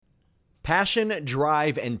Passion,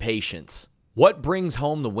 drive, and patience. What brings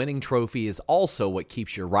home the winning trophy is also what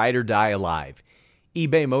keeps your ride or die alive.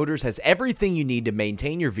 eBay Motors has everything you need to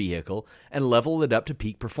maintain your vehicle and level it up to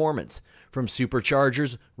peak performance. From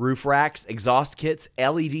superchargers, roof racks, exhaust kits,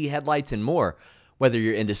 LED headlights, and more. Whether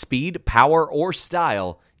you're into speed, power, or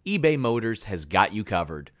style, eBay Motors has got you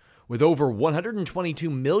covered. With over 122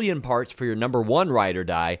 million parts for your number one ride or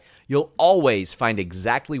die, you'll always find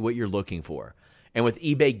exactly what you're looking for. And with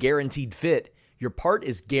eBay Guaranteed Fit, your part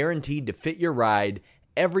is guaranteed to fit your ride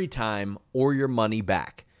every time or your money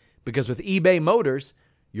back. Because with eBay Motors,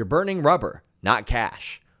 you're burning rubber, not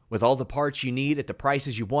cash. With all the parts you need at the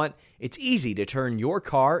prices you want, it's easy to turn your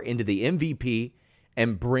car into the MVP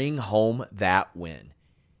and bring home that win.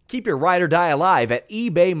 Keep your ride or die alive at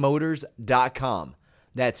ebaymotors.com.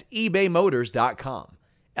 That's ebaymotors.com.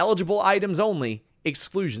 Eligible items only.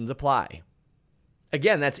 Exclusions apply.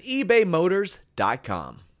 Again, that's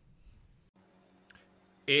ebaymotors.com.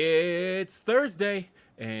 It's Thursday,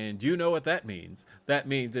 and you know what that means. That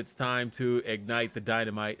means it's time to ignite the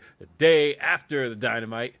dynamite the day after the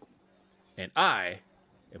dynamite. And I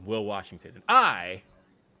am Will Washington. And I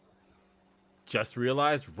just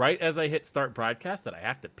realized right as I hit start broadcast that I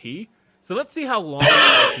have to pee. So let's see how long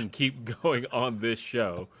I can keep going on this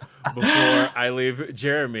show before I leave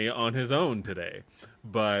Jeremy on his own today.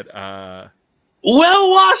 But,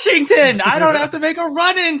 Will Washington! I don't have to make a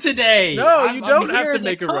run-in today. No, you don't have to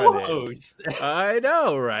make a run-in. I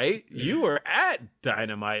know, right? You were at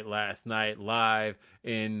Dynamite last night live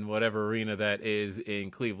in whatever arena that is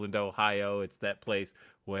in Cleveland, Ohio. It's that place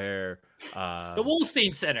where... the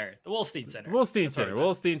Wolstein Center. Wolstein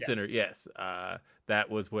Center, yes. That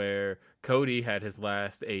was where Cody had his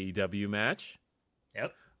last AEW match.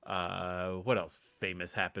 Yep. What else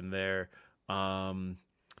famous happened there?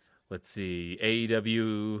 Let's see.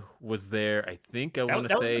 AEW was there. I think I want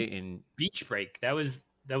to say in Beach Break. That was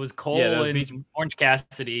Cole and Orange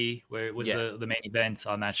Cassidy, where it was the main event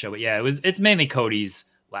on that show. But yeah, it's mainly Cody's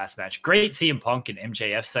last match. Great CM Punk and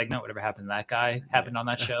MJF segment. Whatever happened to that guy happened on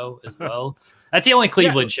that show as well. That's the only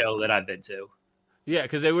Cleveland show that I've been to. Yeah,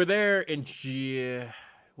 because they were there in January.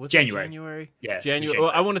 Yeah, January.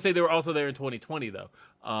 Well, I want to say they were also there in 2020 though.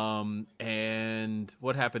 And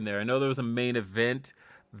what happened there? I know there was a main event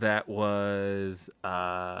that was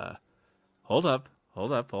hold up.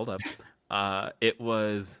 It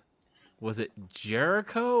was it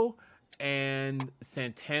Jericho and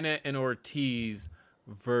Santana and Ortiz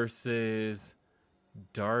versus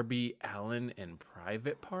Darby Allin and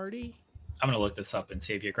Private Party? I'm going to look this up and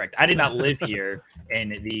see if you're correct. I did not live here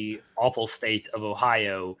in the awful state of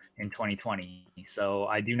Ohio in 2020, so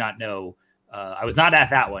I do not know. I was not at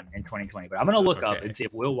that one in 2020, but I'm going to look up and see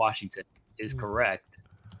if Will Washington is correct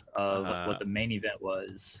of what the main event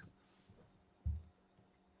was.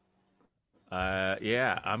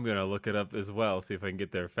 Yeah, I'm going to look it up as well, see if I can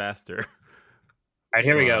get there faster. All right,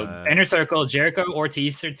 here we go. Inner Circle, Jericho,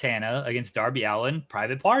 Ortiz, Santana against Darby Allin,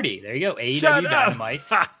 Private Party. There you go. AEW Dynamite.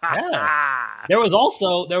 Yeah. That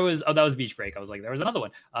was Beach Break. I was like, there was another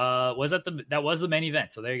one. That was the main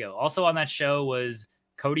event. So there you go. Also on that show was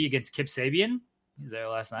Cody against Kip Sabian. He was there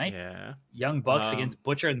last night. Yeah. Young Bucks against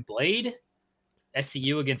Butcher and Blade.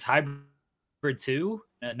 SCU against Hybrid 2.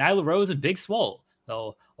 Nyla Rose and Big Swole.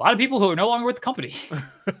 So a lot of people who are no longer with the company.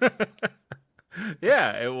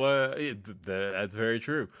 Yeah, it was. That's very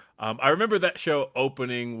true. I remember that show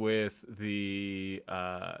opening with the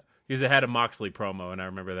because it had a Moxley promo, and I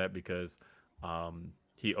remember that because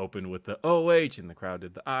he opened with the OH, and the crowd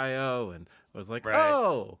did the IO, and I was like,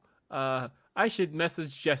 I should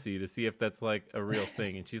message Jessie to see if that's like a real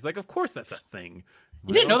thing, and she's like, of course that's a thing.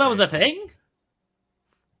 You didn't know that was a thing?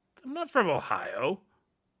 I'm not from Ohio.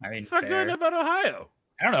 I mean, what do I know about Ohio?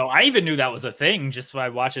 I don't know. I even knew that was a thing just by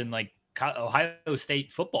watching like Ohio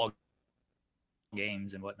State football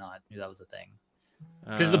games and whatnot. I knew that was a thing.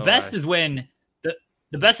 Because the best is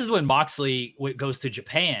when Moxley goes to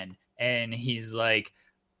Japan and he's like,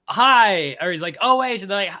 hi, or he's like, oh, and they're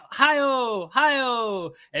like,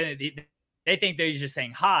 hi-oh, and they think they're just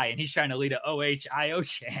saying hi, and he's trying to lead a OHIO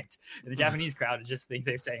chant, and the Japanese crowd just thinks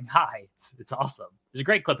they're saying hi. It's awesome. There's a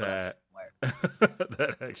great clip of that somewhere.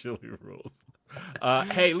 That actually rules.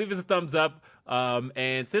 Hey, leave us a thumbs up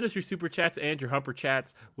and send us your super chats and your humper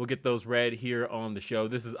chats. We'll get those read here on the show.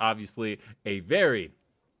 This is obviously a very,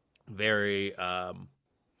 very hell,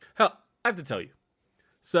 I have to tell you.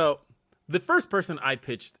 So the first person I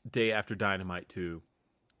pitched Day After Dynamite to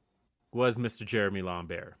was Mr. Jeremy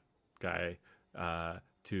Lambert, guy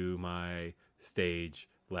to my stage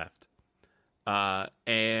left.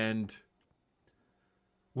 And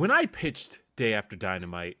when I pitched Day After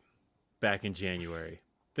Dynamite back in January,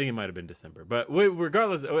 think it might have been December. But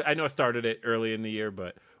regardless, I know I started it early in the year,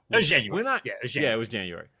 but it was January. It was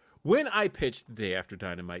January. When I pitched the day after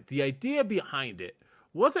Dynamite, the idea behind it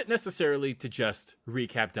wasn't necessarily to just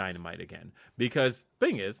recap Dynamite again, because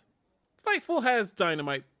thing is, Fightful has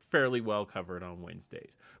Dynamite fairly well covered on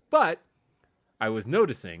Wednesdays. But I was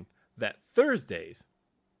noticing that Thursdays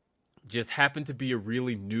just happened to be a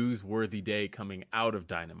really newsworthy day coming out of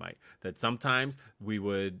Dynamite, that sometimes we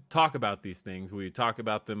would talk about these things. We would talk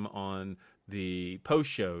about them on the post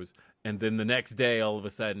shows. And then the next day, all of a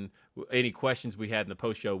sudden, any questions we had in the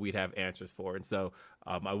post show, we'd have answers for. And so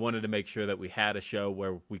I wanted to make sure that we had a show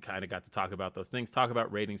where we kind of got to talk about those things, talk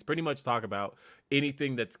about ratings, pretty much talk about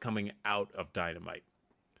anything that's coming out of Dynamite.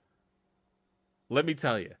 Let me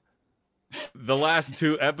tell you, the last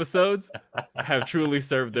 2 episodes have truly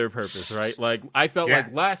served their purpose, right? Like, I felt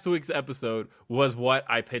like last week's episode was what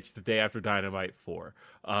I pitched the day after Dynamite for,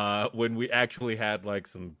 when we actually had like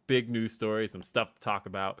some big news stories, some stuff to talk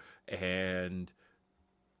about. And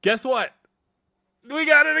guess what? We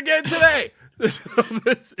got it again today. So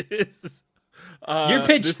this is your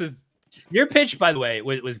pitch. Your pitch, by the way,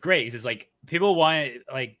 was great. It's like people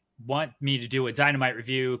want me to do a Dynamite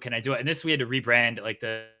review. Can I do it? And this we had to rebrand like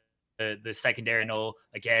the secondary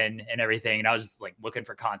again and everything. And I was just like looking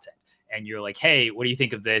for content. And you're like, hey, what do you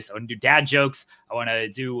think of this? I want to do dad jokes. I want to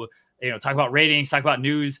do, talk about ratings, talk about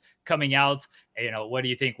news coming out. What do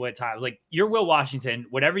you think? What time? Like, you're Will Washington,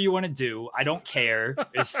 whatever you want to do. I don't care.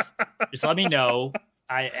 Just let me know.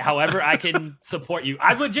 However I can support you.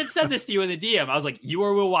 I legit said this to you in the DM. I was like, you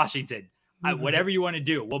are Will Washington. Whatever you want to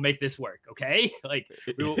do, we'll make this work. Okay. Like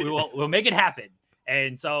we'll make it happen.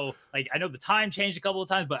 And so like, I know the time changed a couple of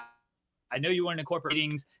times, but I know you want to incorporate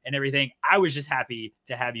ratings and everything. I was just happy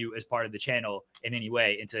to have you as part of the channel in any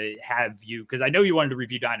way and to have you, because I know you wanted to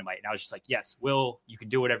review Dynamite. And I was just like, yes, Will, you can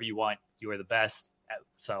do whatever you want. You are the best.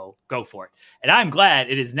 So go for it. And I'm glad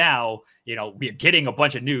it is now, we're getting a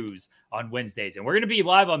bunch of news on Wednesdays. And we're going to be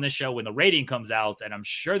live on this show when the rating comes out. And I'm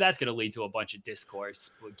sure that's going to lead to a bunch of discourse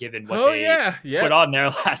given what they put on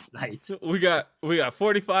there last night. We got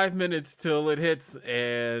 45 minutes till it hits,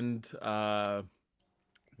 and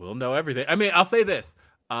we'll know everything. I mean, I'll say this.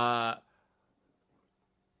 I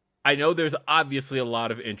know there's obviously a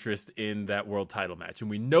lot of interest in that world title match. And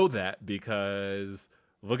we know that because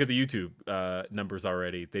look at the YouTube numbers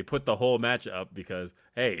already. They put the whole match up because,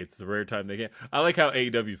 hey, it's the rare time they can. I like how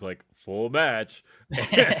AEW's like, full match.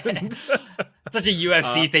 And, such a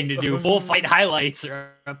UFC thing to do. Full fight highlights are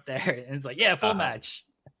up there. And it's like, yeah, full match.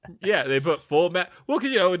 Yeah, they put full match. Well,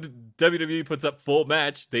 because, when WWE puts up full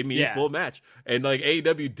match, they mean full match. And like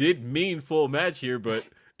AEW did mean full match here, but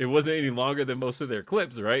it wasn't any longer than most of their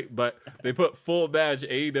clips, right? But they put full match,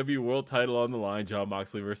 AEW world title on the line, Jon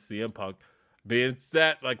Moxley versus CM Punk. Being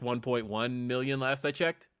at like 1.1 million last I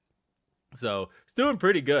checked. So it's doing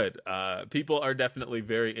pretty good. People are definitely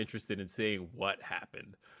very interested in seeing what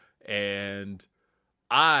happened. And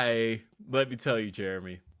let me tell you,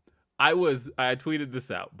 Jeremy, I tweeted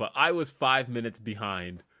this out, but I was 5 minutes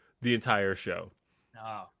behind the entire show.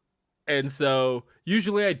 Oh. And so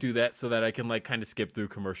usually I do that so that I can like kind of skip through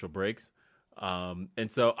commercial breaks. And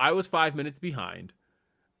so I was 5 minutes behind,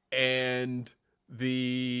 and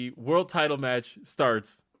the world title match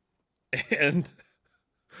starts, and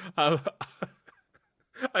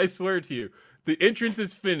I swear to you, the entrance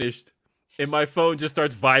is finished, and my phone just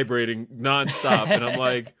starts vibrating nonstop, and I'm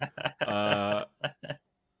like,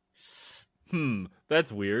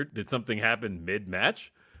 that's weird. Did something happen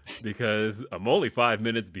mid-match? Because I'm only 5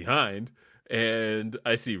 minutes behind, and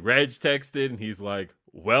I see Reg texted, and he's like,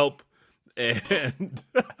 "Welp," and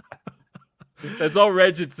that's all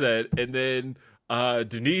Reg had said, and then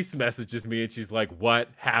Denise messages me and she's like, "What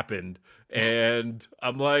happened?" And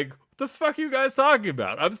I'm like, "What the fuck are you guys talking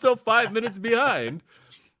about? I'm still 5 minutes behind."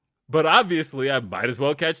 But obviously I might as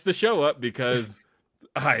well catch the show up because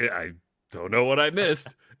I don't know what I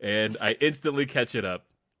missed. And I instantly catch it up.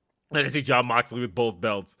 And I see Jon Moxley with both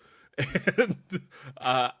belts. And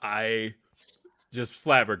I just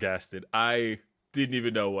flabbergasted. I didn't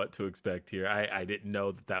even know what to expect here. I didn't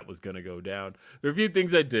know that was going to go down. There are a few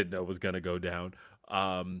things I did know was going to go down.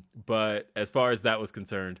 But as far as that was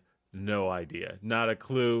concerned, no idea. Not a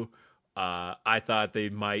clue. I thought they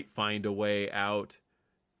might find a way out.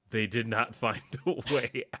 They did not find a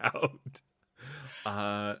way out.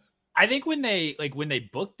 I think when they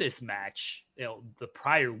booked this match, the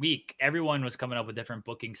prior week, everyone was coming up with different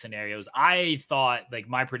booking scenarios. I thought like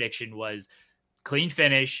my prediction was clean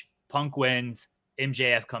finish, Punk wins,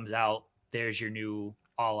 MJF comes out, there's your new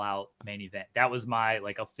all-out main event. That was my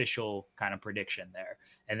like official kind of prediction there.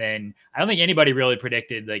 And then I don't think anybody really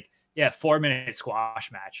predicted like yeah, 4-minute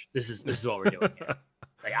squash match. This is what we're doing here.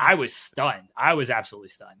 Like, I was stunned. I was absolutely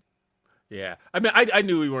stunned. Yeah. I mean, I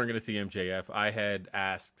knew we weren't going to see MJF. I had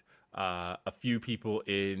asked a few people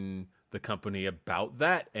in the company about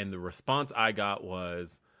that, and the response I got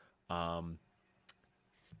was, I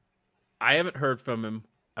haven't heard from him.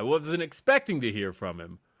 I wasn't expecting to hear from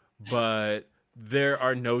him, but there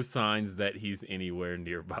are no signs that he's anywhere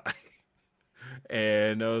nearby.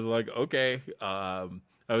 And I was like, okay. I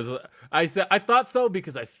said I thought so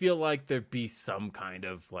because I feel like there'd be some kind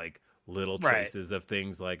of like little traces of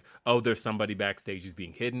things like, oh, there's somebody backstage who's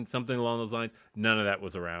being hidden, something along those lines. None of that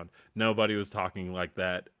was around. Nobody was talking like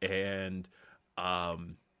that. And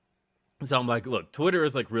so I'm like, look, Twitter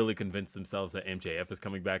is like really convinced themselves that MJF is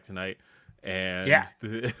coming back tonight. And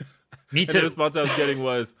me too. The response I was getting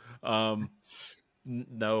was,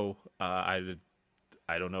 no, I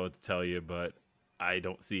don't know what to tell you, but I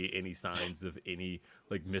don't see any signs of any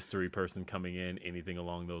like mystery person coming in, anything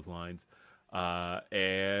along those lines.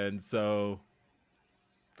 And so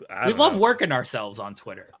we love working ourselves on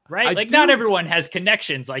Twitter, right? Not everyone has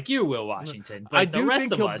connections like you, Will Washington, but the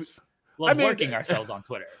rest of us love working ourselves on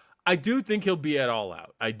Twitter. I do think he'll be at All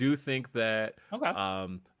Out. I do think that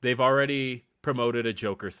they've already promoted a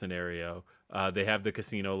Joker scenario. They have the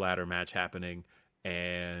casino ladder match happening,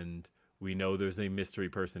 and we know there's a mystery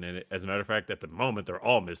person in it. As a matter of fact, at the moment, they're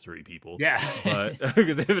all mystery people. Yeah. But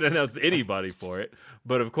because they haven't announced anybody for it.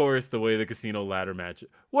 But of course, the way the casino ladder match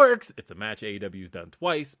works, it's a match AEW's done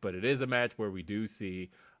twice, but it is a match where we do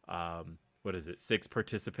see, 6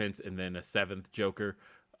 participants and then a 7th Joker.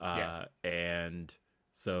 And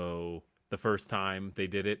so the first time they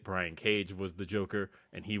did it, Brian Cage was the Joker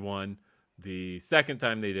and he won. The second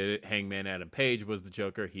time they did it, Hangman Adam Page was the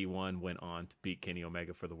Joker. He won, went on to beat Kenny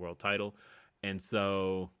Omega for the world title. And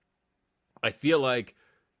so I feel like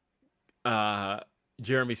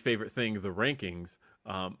Jeremy's favorite thing, the rankings,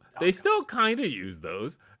 they still kind of use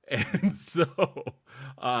those. And so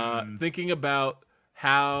thinking about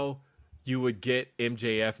how you would get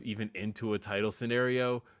MJF even into a title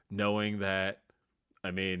scenario, knowing that, I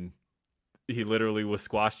mean, he literally was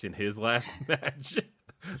squashed in his last match.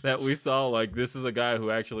 That we saw, like, this is a guy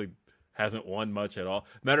who actually hasn't won much at all.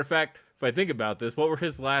 Matter of fact, if I think about this, what were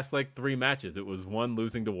his last, 3 matches? It was 1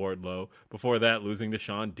 losing to Wardlow. Before that, losing to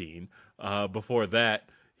Shawn Dean. Before that,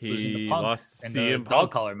 he lost in CM the Punk.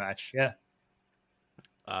 dog collar match. Yeah.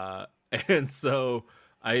 And so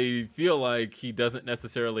I feel like he doesn't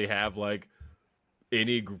necessarily have,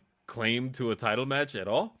 any claim to a title match at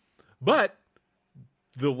all. But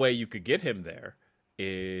the way you could get him there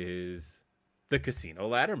is the casino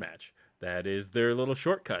ladder match. That is their little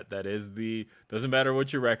shortcut. That is doesn't matter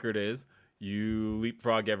what your record is, you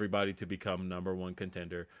leapfrog everybody to become number 1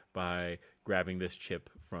 contender by grabbing this chip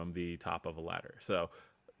from the top of a ladder. So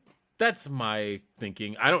that's my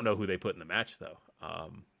thinking. I don't know who they put in the match though.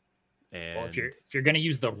 And well, if you're going to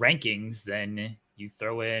use the rankings, then you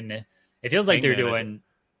throw in, it feels like Hangman, they're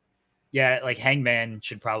doing, Hangman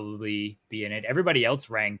should probably be in it. Everybody else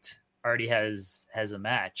ranked already has a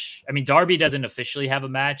match. I mean, Darby doesn't officially have a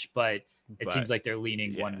match, but it seems like they're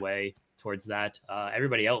leaning one way towards that.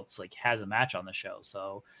 Everybody else has a match on the show.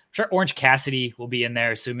 So I'm sure Orange Cassidy will be in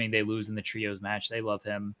there, assuming they lose in the trios match. They love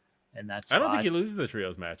him. And that's, I don't think he loses the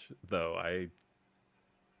trios match though.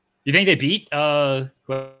 You think they beat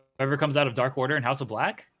whoever comes out of Dark Order and House of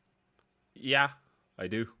Black? Yeah, I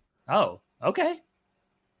do. Oh, okay.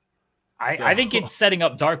 I think it's setting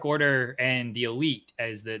up Dark Order and the Elite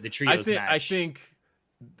as the trios match. I think,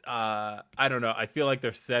 I don't know. I feel like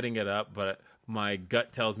they're setting it up, but my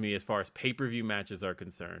gut tells me as far as pay-per-view matches are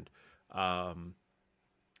concerned, I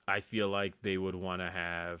feel like they would want to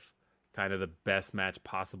have kind of the best match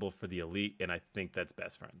possible for the Elite, and I think that's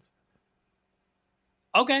Best Friends.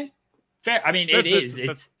 Okay. Fair. I mean,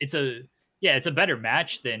 it's a better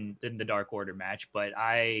match than the Dark Order match, but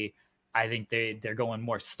I think they're going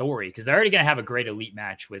more story because they're already going to have a great Elite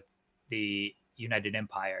match with the United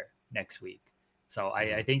Empire next week. So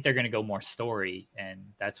I think they're going to go more story, and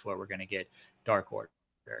that's where we're going to get Dark Order.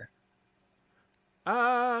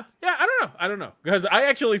 I don't know. Because I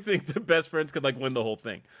actually think the Best Friends could win the whole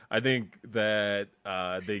thing. I think that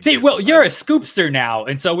you're a scoopster now,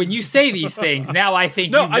 and so when you say these things, now I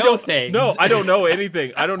think things. No, I don't know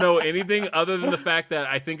anything. I don't know anything other than the fact that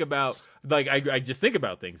I think about I just think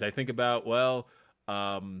about things. I think about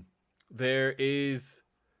there is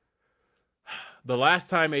the last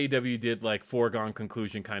time AEW did foregone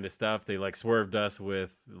conclusion kind of stuff. They swerved us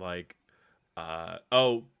with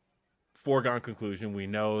foregone conclusion. We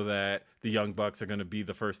know that the Young Bucks are going to be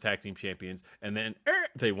the first tag team champions, and then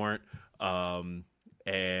they weren't.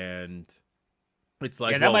 And It's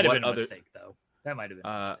like, yeah, that well, might have what been a other? mistake, though. That might have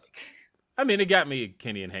been a mistake. I mean, it got me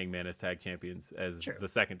Kenny and Hangman as tag champions as True. the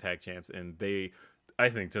second tag champs, and they, I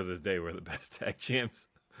think, to this day, were the best tag champs.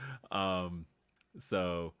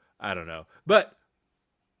 So I don't know, but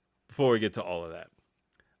before we get to all of that,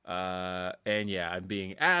 and yeah, I'm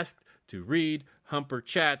being asked to read Humper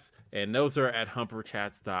Chats, and those are at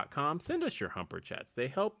humperchats.com. Send us your Humper Chats. They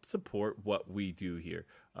help support what we do here.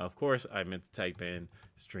 Of course, I meant to type in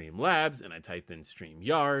Streamlabs, and I typed in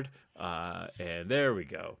StreamYard, and there we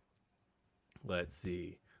go. Let's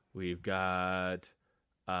see. We've got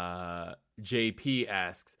JP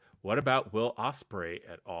asks, what about Will Ospreay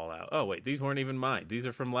at All Out? Oh, wait, these weren't even mine. These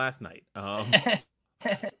are from last night.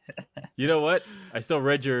 You know what? I still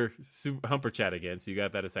read your Humper Chat again, so you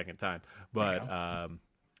got that a second time. But,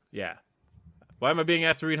 yeah. Why am I being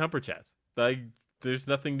asked to read Humper Chats? Like, there's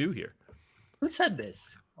nothing new here. Who said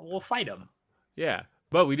this? We'll fight him. Yeah,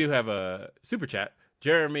 but we do have a Super Chat.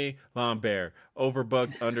 Jeremy Lambert,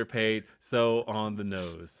 overbooked, underpaid, so on the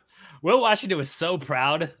nose. Will Washington was so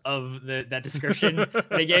proud of that description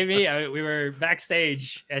that he gave me. We were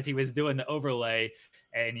backstage as he was doing the overlay,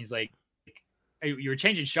 and he's like, "You were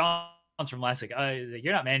changing Sean's from last week.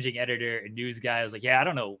 You're not managing editor and news guy." I was like, "Yeah, I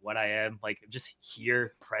don't know what I am. Like, I'm just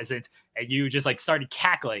here, present." And you just like started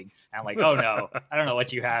cackling. And I'm like, "Oh no, I don't know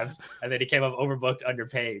what you have." And then he came up overbooked,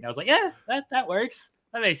 underpaid, and I was like, "Yeah, that works.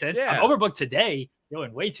 That makes sense. Yeah. I'm overbooked today,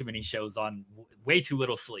 doing way too many shows on way too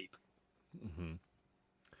little sleep." Mm-hmm.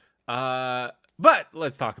 But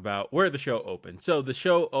let's talk about where the show opened. So the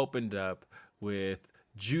show opened up with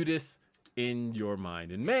Judas in Your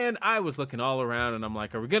Mind. And man, I was looking all around and I'm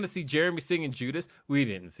like, are we going to see Jeremy singing Judas? We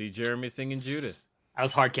didn't see Jeremy singing Judas. I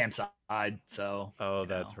was hard cam side, so. Oh,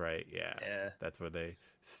 that's right. Yeah. That's where they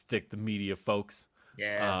stick the media folks.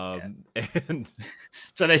 Yeah. And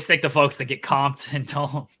so they stick the folks that get comped and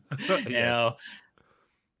don't, you know.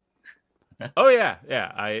 Oh yeah.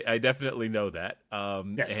 I definitely know that.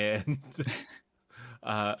 Yes. And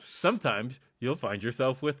sometimes you'll find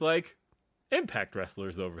yourself with like Impact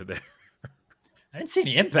wrestlers over there. I didn't see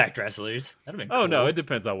any Impact wrestlers. That'd have been cool. Oh no, it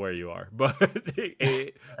depends on where you are, but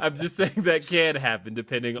I'm just saying that can happen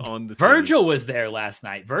depending on the Virgil city. was there last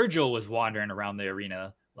night. Virgil was wandering around the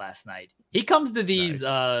arena last night. He comes to these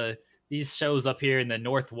shows up here in the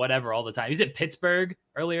north, whatever, all the time. He was at Pittsburgh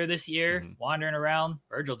earlier this year, wandering around.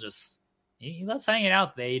 Virgil he loves hanging out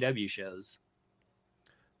at the AEW shows.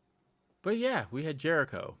 But yeah, we had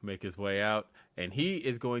Jericho make his way out, and he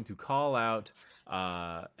is going to call out,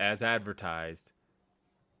 as advertised,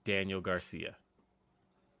 Daniel Garcia.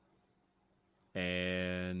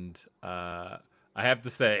 And I have to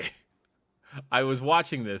say, I was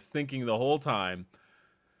watching this thinking the whole time,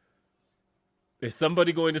 is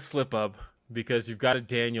somebody going to slip up because you've got a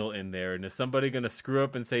Daniel in there, and is somebody going to screw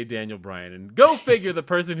up and say Daniel Bryan? And go figure, the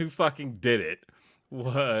person who fucking did it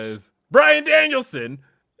was Bryan Danielson,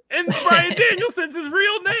 and Bryan Danielson's his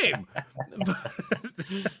real name.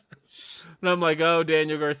 And I'm like, oh,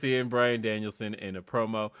 Daniel Garcia and Bryan Danielson in a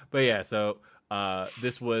promo. But yeah, so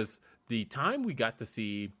this was the time we got to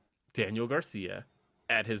see Daniel Garcia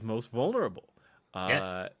at his most vulnerable.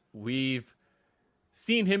 We've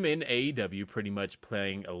seen him in AEW pretty much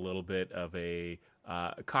playing a little bit of a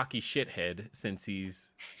cocky shithead since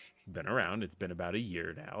he's been around. It's been about a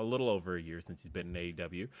year now, a little over a year since he's been in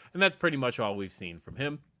AEW. And that's pretty much all we've seen from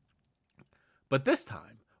him. But this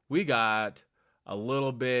time, we got a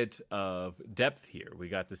little bit of depth here. We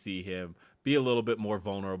got to see him be a little bit more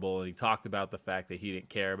vulnerable, and he talked about the fact that he didn't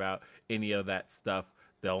care about any of that stuff.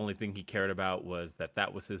 The only thing he cared about was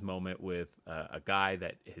that was his moment with a guy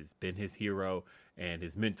that has been his hero, and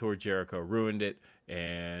his mentor Jericho ruined it.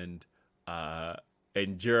 And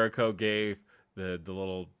Jericho gave the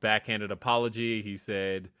little backhanded apology. He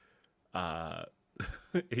said, I'm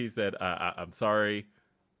sorry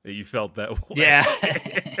that you felt that way. Yeah.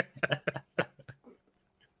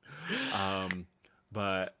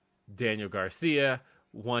 But Daniel Garcia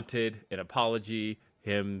wanted an apology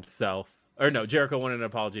himself. Or no, Jericho wanted an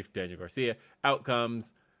apology for Daniel Garcia. Out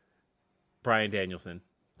comes Bryan Danielson.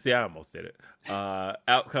 See, I almost did it.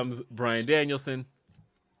 Out comes Bryan Danielson.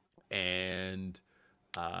 And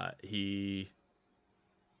he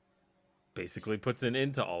basically puts an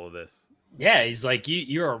end to all of this. Yeah, he's like,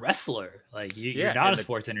 you're a wrestler. Like, you're not a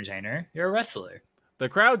sports entertainer. You're a wrestler. The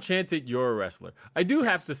crowd chanted, "You're a wrestler." I do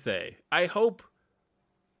have to say, I hope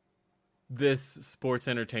this sports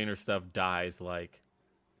entertainer stuff dies like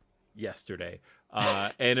yesterday.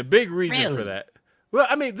 And a big reason for that. Well,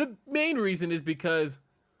 I mean, the main reason is because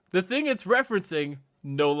the thing it's referencing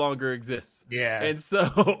no longer exists. Yeah. And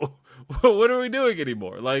so what are we doing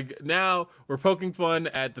anymore? Like, now we're poking fun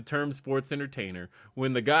at the term sports entertainer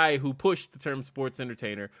when the guy who pushed the term sports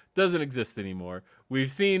entertainer doesn't exist anymore.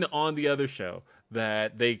 We've seen on the other show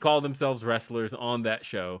that they call themselves wrestlers on that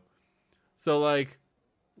show. So, like,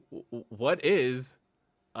 what is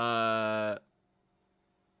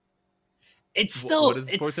it's still what is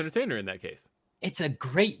a sports entertainer in that case? It's a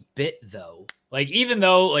great bit though. Like, even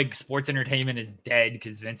though like sports entertainment is dead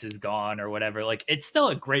because Vince is gone or whatever, like it's still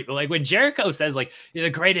a great, like when Jericho says like you're the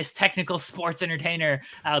greatest technical sports entertainer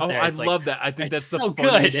out there. I love that. I think that's the so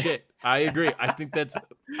funniest good. shit. I agree. I think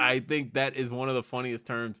that is one of the funniest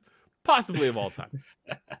terms possibly of all time.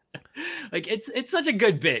 Like it's such a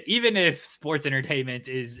good bit, even if sports entertainment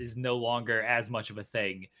is no longer as much of a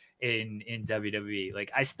thing in WWE.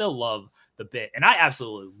 Like, I still love the bit, and I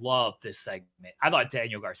absolutely love this segment. I thought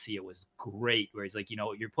Daniel Garcia was great, where he's like, you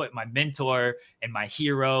know, you're putting my mentor and my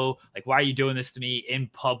hero, like, why are you doing this to me in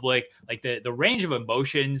public? Like, the range of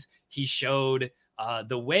emotions he showed,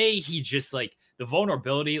 the way he just, like, the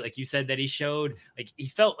vulnerability, like you said, that he showed, like, he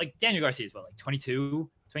felt like Daniel Garcia is what, like 22,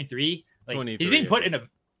 23? Like, 23, he's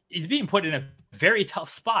being put in a very tough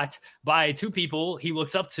spot by two people he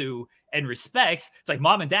looks up to and respects. It's like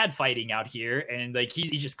mom and dad fighting out here. And like,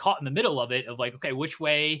 he's just caught in the middle of it of like, okay, which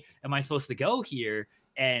way am I supposed to go here?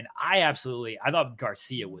 And I thought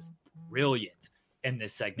Garcia was brilliant in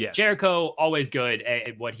this segment. Yes. Jericho, always good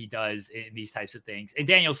at what he does in these types of things. And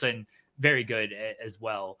Danielson, very good as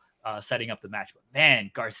well, setting up the match. But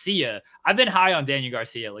man, Garcia, I've been high on Daniel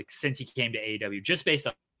Garcia like since he came to AEW, just based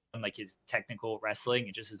on like his technical wrestling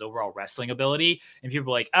and just his overall wrestling ability. And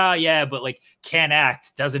people are like, oh yeah, but like can't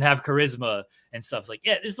act, doesn't have charisma and stuff. It's like,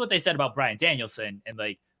 yeah, this is what they said about Bryan Danielson. And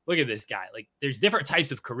like, look at this guy. Like, there's different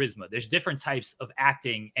types of charisma. There's different types of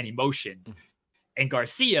acting and emotions. Mm-hmm. And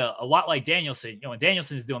Garcia, a lot like Danielson, you know, when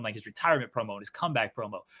Danielson is doing like his retirement promo and his comeback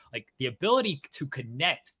promo, like the ability to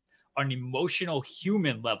connect on an emotional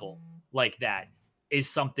human level like that is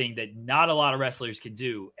something that not a lot of wrestlers can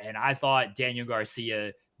do. And I thought Daniel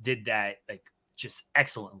Garcia did that like just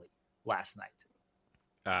excellently last night.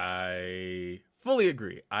 I fully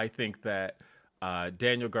agree. I think that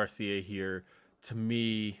Daniel Garcia here, to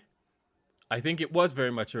me, I think it was very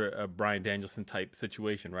much a Bryan Danielson type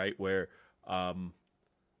situation, right? Where,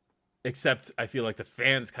 except I feel like the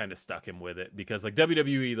fans kind of stuck him with it because like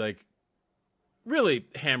WWE like really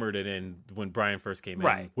hammered it in when Bryan first came in.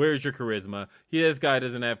 Right. Where's your charisma? This guy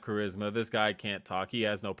doesn't have charisma. This guy can't talk. He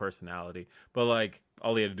has no personality. But like,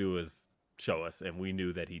 all he had to do was show us, and we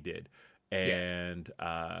knew that he did. And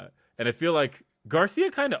and I feel like Garcia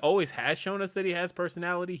kind of always has shown us that he has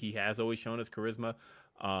personality. He has always shown us charisma.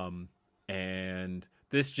 And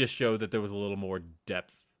this just showed that there was a little more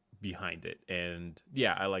depth behind it. And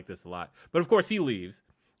yeah, I like this a lot. But of course, he leaves,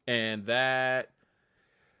 and that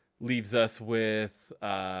leaves us with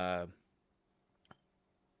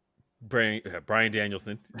Bryan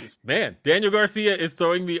Danielson. Man, Daniel Garcia is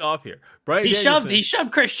throwing me off here. He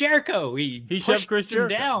shoved Chris Jericho. He shoved Chris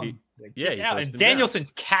Jericho down. And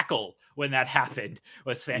Danielson's cackle when that happened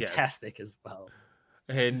was fantastic as well.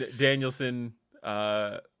 And Danielson,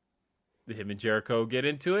 him and Jericho get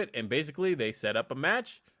into it, and basically they set up a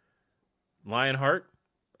match. Lionheart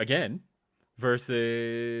again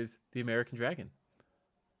versus the American Dragon.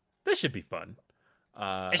 This should be fun.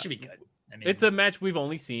 It should be good. I mean, it's a match we've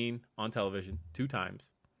only seen on television 2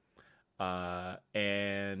 times.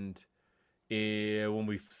 And when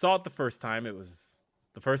we saw it the first time, it was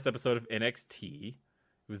the first episode of NXT. It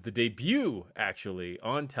was the debut, actually,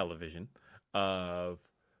 on television of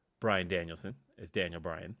Bryan Danielson as Daniel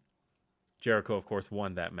Bryan. Jericho, of course,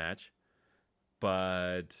 won that match.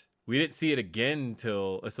 But we didn't see it again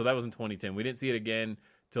so that was in 2010. We didn't see it again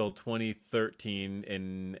till 2013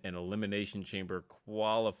 in an Elimination Chamber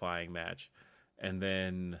qualifying match. And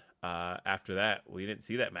then after that, we didn't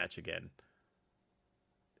see that match again.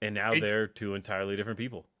 And now they're 2 entirely different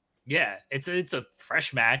people. Yeah, it's a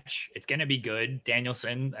fresh match. It's going to be good.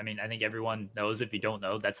 Danielson, I mean, I think everyone knows. If you don't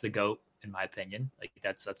know, that's the GOAT, in my opinion. Like,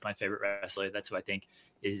 that's my favorite wrestler. That's who I think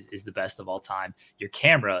is the best of all time. Your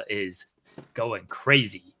camera is going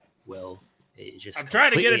crazy, Will. I'm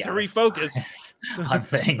trying to get it to refocus on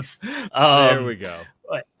things. There we go.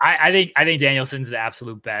 I think Danielson's the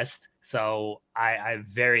absolute best. So I have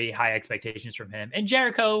very high expectations from him. And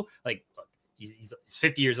Jericho, like, look, he's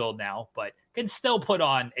 50 years old now, but can still put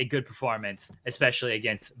on a good performance, especially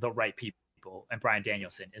against the right people. And Bryan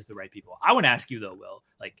Danielson is the right people. I want to ask you though, Will,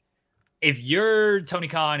 like, if you're Tony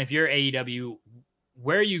Khan, if you're AEW,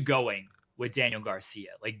 where are you going with Daniel Garcia?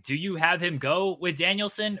 Like, do you have him go with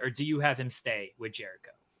Danielson or do you have him stay with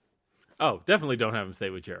Jericho? Oh, definitely don't have him stay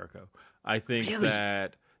with Jericho. I think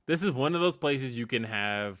that This is one of those places you can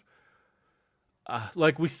have,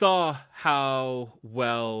 like we saw how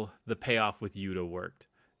well the payoff with Yuta worked.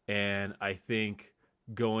 And I think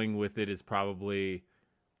going with it is probably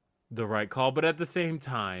the right call. But at the same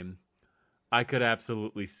time, I could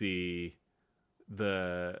absolutely see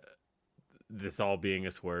this all being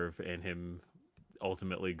a swerve and him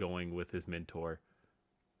ultimately going with his mentor.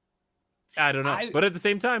 I don't know. But at the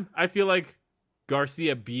same time, I feel like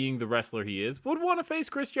Garcia, being the wrestler he is, would want to face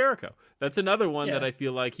Chris Jericho. That's another one that I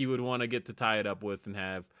feel like he would want to get to tie it up with and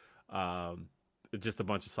have just a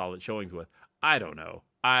bunch of solid showings with. I don't know.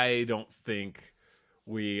 I don't think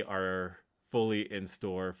we are fully in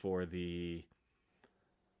store for the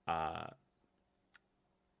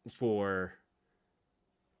for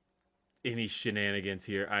any shenanigans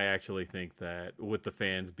here. I actually think that with the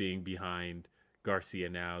fans being behind Garcia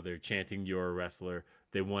now, they're chanting "You're a wrestler."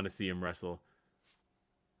 They want to see him wrestle.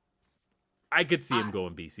 I could see him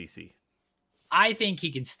going BCC. I think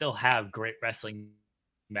he can still have great wrestling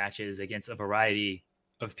matches against a variety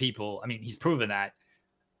of people. I mean, he's proven that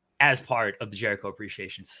as part of the Jericho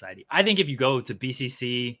Appreciation Society. I think if you go to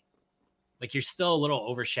BCC, like, you're still a little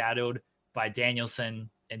overshadowed by Danielson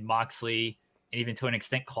and Moxley, and even to an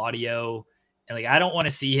extent Claudio. And like, I don't want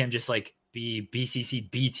to see him just like be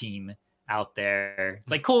BCC B team out there.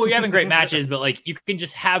 It's like, cool, you're having great matches, but like, you can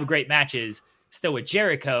just have great matches still with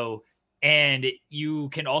Jericho. And you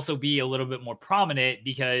can also be a little bit more prominent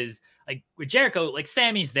because, like, with Jericho, like,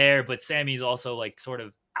 Sammy's there, but Sammy's also like sort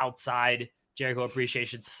of outside Jericho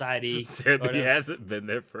Appreciation Society. Sammy hasn't been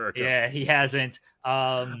there for a couple. Yeah, he hasn't.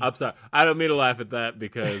 I'm sorry. I don't mean to laugh at that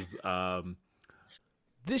because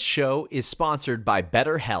this show is sponsored by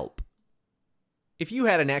BetterHelp. If you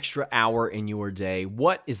had an extra hour in your day,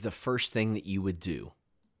 what is the first thing that you would do?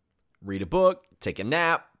 Read a book, take a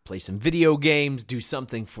nap, play some video games, do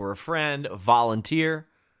something for a friend, volunteer.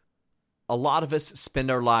 A lot of us spend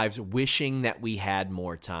our lives wishing that we had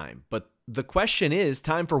more time. But the question is,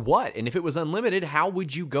 time for what? And if it was unlimited, how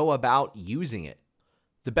would you go about using it?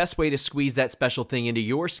 The best way to squeeze that special thing into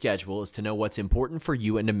your schedule is to know what's important for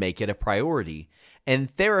you and to make it a priority. And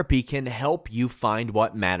therapy can help you find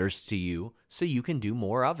what matters to you so you can do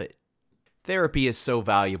more of it. Therapy is so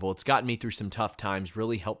valuable. It's gotten me through some tough times,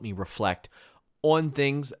 really helped me reflect on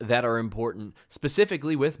things that are important,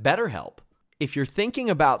 specifically with BetterHelp. If you're thinking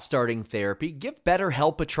about starting therapy, give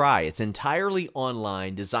BetterHelp a try. It's entirely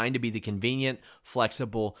online, designed to be the convenient,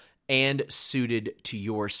 flexible, and suited to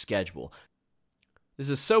your schedule. This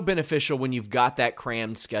is so beneficial when you've got that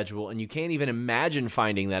crammed schedule and you can't even imagine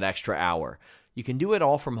finding that extra hour. You can do it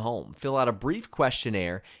all from home. Fill out a brief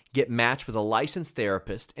questionnaire, get matched with a licensed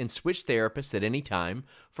therapist, and switch therapists at any time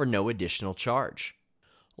for no additional charge.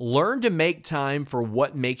 Learn to make time for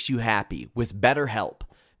what makes you happy with BetterHelp.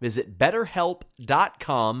 Visit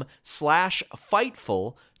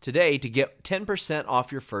BetterHelp.com/Fightful today to get 10%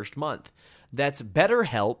 off your first month. That's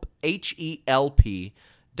BetterHelp,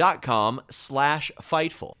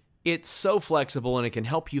 HELP.com/Fightful. It's so flexible and it can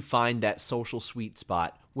help you find that social sweet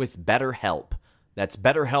spot with BetterHelp. That's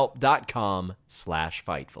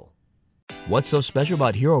BetterHelp.com/Fightful. What's so special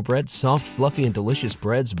about Hero Bread's soft, fluffy, and delicious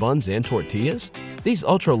breads, buns, and tortillas? These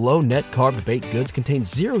ultra-low net-carb baked goods contain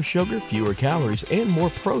zero sugar, fewer calories, and more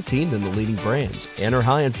protein than the leading brands, and are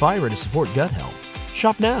high in fiber to support gut health.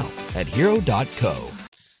 Shop now at Hero.co.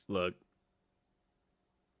 Look,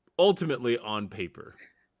 ultimately on paper,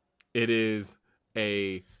 it is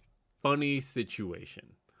a funny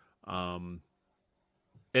situation.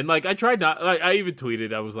 And like, I tried not, like, I even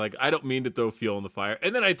tweeted, I was like, I don't mean to throw fuel on the fire.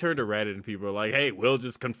 And then I turned to Reddit and people were like, hey, Will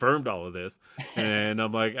just confirmed all of this. And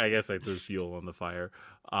I'm like, I guess I threw fuel on the fire.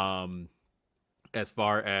 As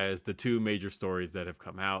far as the two major stories that have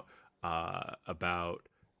come out about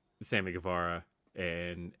Sammy Guevara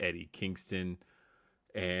and Eddie Kingston.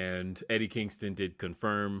 And Eddie Kingston did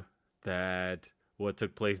confirm that what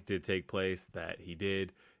took place did take place, that he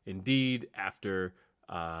did indeed, after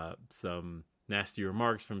some nasty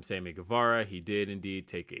remarks from Sammy Guevara, he did indeed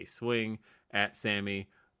take a swing at Sammy.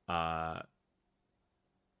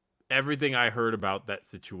 Everything I heard about that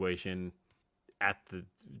situation at the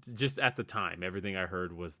time, everything I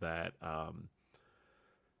heard was that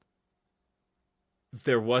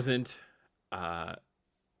there wasn't a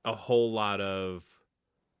whole lot of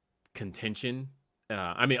contention.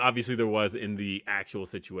 I mean, obviously there was in the actual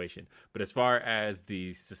situation, but as far as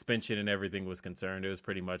the suspension and everything was concerned, it was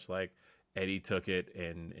pretty much like Eddie took it,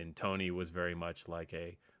 and Tony was very much like,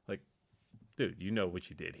 dude, you know what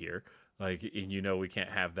you did here. Like, and you know we can't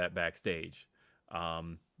have that backstage.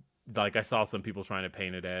 Like, I saw some people trying to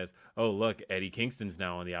paint it as, oh, look, Eddie Kingston's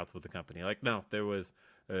now on the outs with the company. Like, no, there was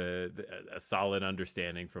a solid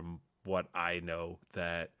understanding from what I know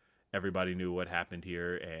that everybody knew what happened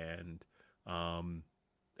here, and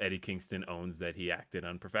Eddie Kingston owns that he acted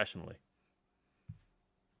unprofessionally.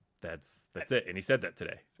 That's it, and he said that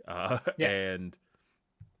today. And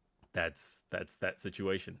that's that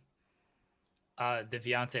situation. The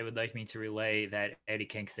fiance would like me to relay that Eddie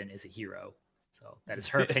Kingston is a hero. So that is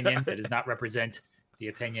her opinion. That does not represent the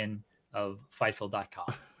opinion of Fightful.com.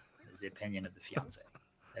 It is the opinion of the fiance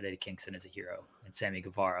that Eddie Kingston is a hero and Sammy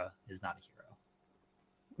Guevara is not a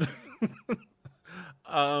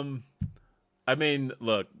hero. I mean,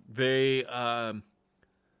 look, they I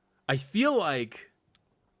feel like,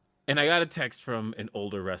 and I got a text from an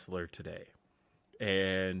older wrestler today,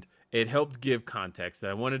 and it helped give context that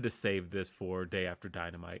I wanted to save this for Day After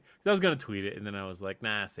Dynamite. I was going to tweet it, and then I was like,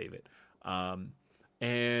 nah, save it.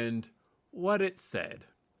 And what it said,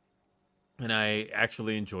 and I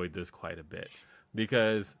actually enjoyed this quite a bit,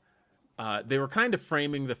 because they were kind of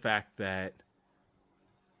framing the fact that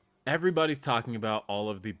everybody's talking about all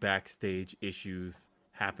of the backstage issues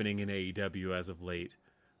happening in AEW as of late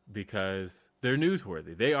because they're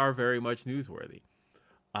newsworthy. They are very much newsworthy.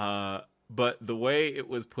 But the way it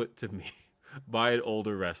was put to me by an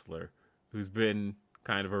older wrestler who's been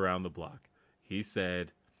kind of around the block, he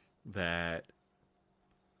said that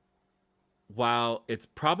while it's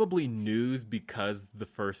probably news because the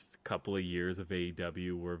first couple of years of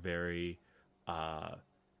AEW were very,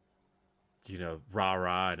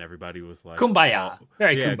 rah-rah, and everybody was like... Kumbaya.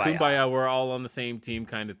 Kumbaya, we're all on the same team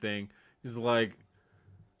kind of thing. He's like,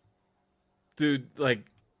 dude, like,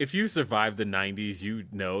 if you survived the 90s, you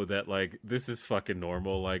know that, like, this is fucking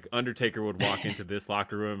normal. Like, Undertaker would walk into this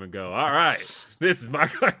locker room and go, all right, this is my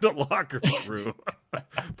kind of locker room.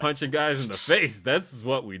 Punching guys in the face. That's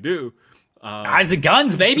what we do. Knives and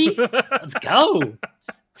guns, baby. Let's go.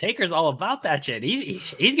 Taker's all about that shit.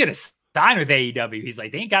 He's going to sign with AEW. He's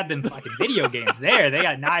like, they ain't got them fucking video games there. They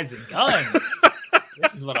got knives and guns.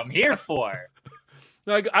 This is what I'm here for.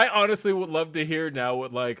 Like, I honestly would love to hear now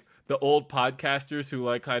what, like, the old podcasters who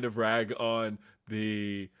like kind of rag on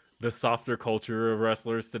the softer culture of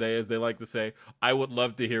wrestlers today, as they like to say. I would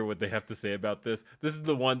love to hear what they have to say about this. This is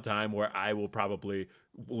the one time where I will probably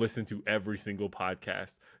listen to every single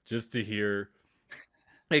podcast just to hear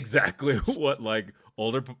exactly what like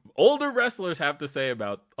older wrestlers have to say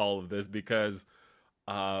about all of this, because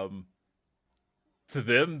to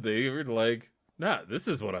them they were like, nah, this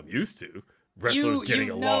is what I'm used to. Wrestlers getting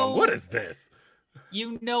along. What is this?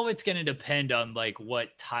 You know it's going to depend on like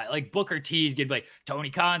what time. Like Booker T's going to be like, Tony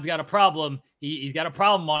Khan's got a problem. He's got a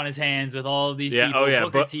problem on his hands with all of these people. Oh yeah,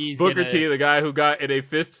 Booker T, the guy who got in a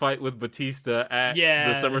fist fight with Batista at the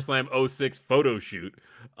SummerSlam 06 photo shoot.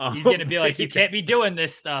 He's going to be like, you can't be doing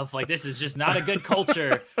this stuff. Like, this is just not a good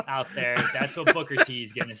culture out there. That's what Booker T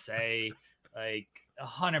is going to say. Like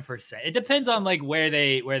 100%. It depends on like where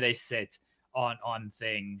they sit on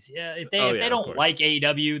things. Yeah, if they don't like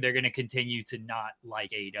AEW, they're going to continue to not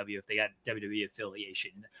like AEW if they got WWE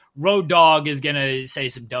affiliation. Road Dogg is going to say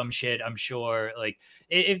some dumb shit, I'm sure. Like,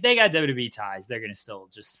 if they got WWE ties, they're going to still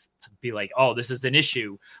just be like, oh, this is an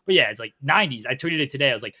issue. But yeah, it's like 90s. I tweeted it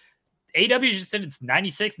today. I was like, AEW just said it's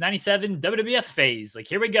 96, 97 WWF phase. Like,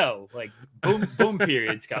 here we go. Like, boom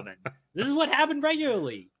period's coming. This is what happened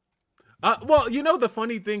regularly. Well, you know, the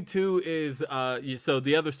funny thing too is, so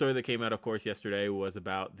the other story that came out, of course, yesterday was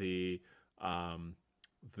about the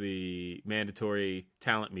mandatory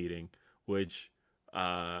talent meeting, which,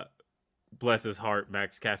 bless his heart,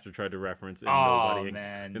 Max Caster tried to reference, and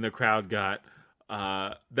nobody in the crowd got.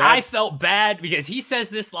 I felt bad because he says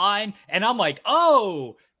this line, and I'm like,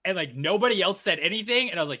 oh, and like nobody else said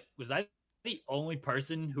anything, and I was like, was I the only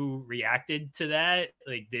person who reacted to that?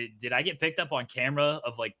 Like, did I get picked up on camera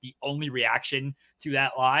of like the only reaction to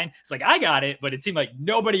that line? It's like, I got it, but it seemed like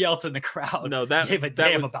nobody else in the crowd gave a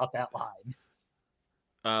damn about that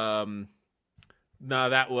line. No,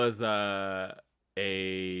 that was a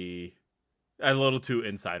little too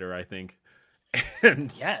insider, I think.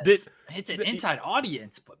 And yes, it's an inside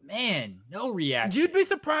audience, but man, no reaction. You'd be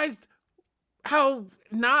surprised how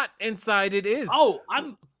not inside it is. Oh,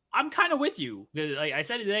 I'm kind of with you. Like I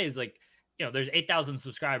said today, is like, you know, there's 8,000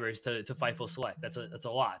 subscribers to Fightful Select. That's a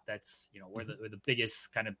lot. That's, you know, we're the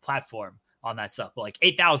biggest kind of platform on that stuff. But like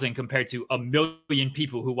 8,000 compared to 1 million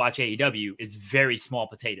people who watch AEW is very small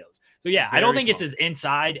potatoes. So yeah, I don't think it's as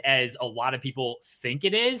inside as a lot of people think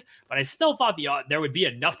it is. But I still thought there would be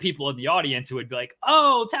enough people in the audience who would be like,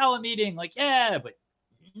 oh, talent meeting. Like, yeah, but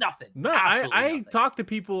nothing. No, I talk to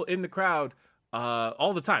people in the crowd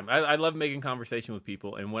all the time. I love making conversation with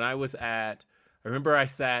people. And when I was at I remember I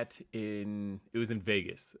sat in, it was in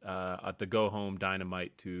Vegas at the Go Home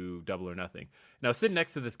Dynamite to Double or Nothing. And I was sitting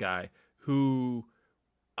next to this guy who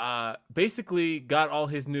basically got all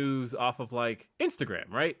his news off of like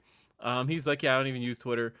Instagram, right? He's like, yeah, I don't even use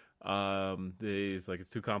Twitter. He's like, it's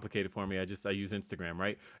too complicated for me. I use Instagram,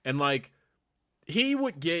 right? And like, he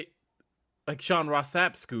would get like Sean Ross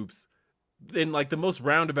Sapp scoops in like the most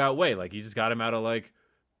roundabout way. Like he just got him out of like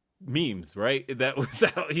memes, right? That was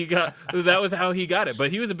how he got it.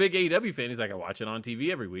 But he was a big AEW fan. He's like, I watch it on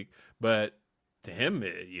TV every week. But to him,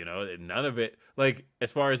 none of it, like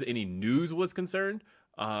as far as any news was concerned,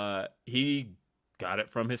 he got it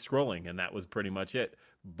from his scrolling, and that was pretty much it.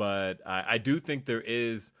 But I do think there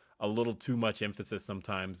is a little too much emphasis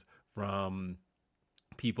sometimes from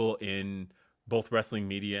people in both wrestling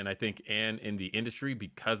media and I think and in the industry,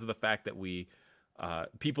 because of the fact that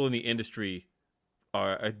people in the industry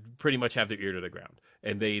are pretty much have their ear to the ground,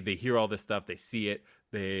 and they hear all this stuff, they see it,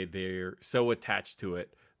 they're so attached to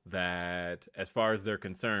it that as far as they're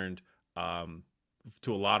concerned,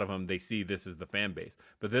 to a lot of them, they see this as the fan base.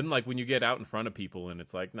 But then like when you get out in front of people and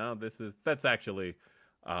it's like, no, that's actually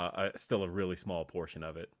still a really small portion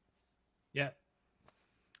of it. Yeah.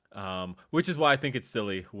 Which is why I think it's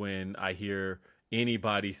silly when I hear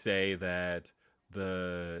anybody say that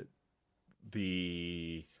the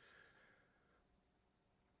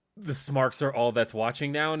Smarks are all that's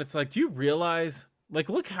watching now. And it's like, do you realize, like,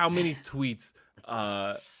 look how many tweets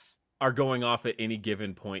are going off at any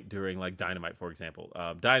given point during like Dynamite, for example.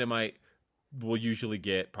 Dynamite will usually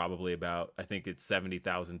get probably about, I think it's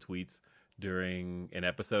 70,000 tweets during an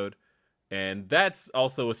episode. And that's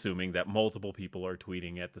also assuming that multiple people are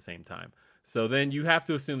tweeting at the same time. So then you have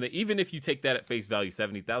to assume that even if you take that at face value,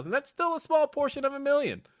 70,000, that's still a small portion of a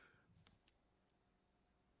million.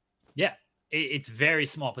 Yeah, it's very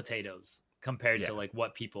small potatoes compared to like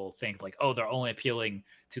what people think. Like, oh, they're only appealing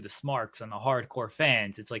to the Smarks and the hardcore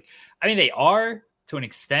fans. It's like, I mean, they are to an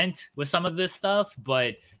extent with some of this stuff,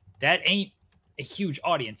 but that ain't a huge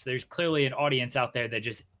audience. There's clearly an audience out there that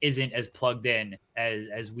just isn't as plugged in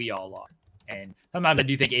as we all are. And sometimes I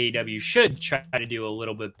do think AEW should try to do a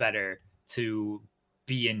little bit better to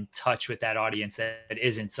be in touch with that audience that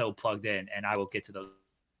isn't so plugged in. And I will get to those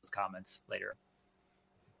comments later.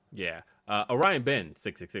 Yeah. Orion Ben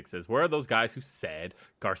 666 says, where are those guys who said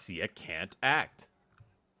Garcia can't act?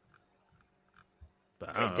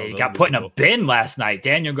 But They got put in a bin last night.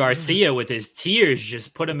 Daniel Garcia with his tears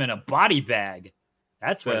just put him in a body bag.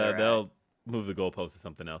 That's where they'll move the goalpost to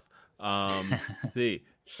something else. See,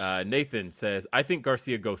 Nathan says, I think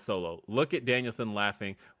Garcia goes solo. Look at Danielson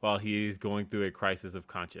laughing while he's going through a crisis of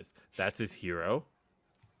conscience. That's his hero.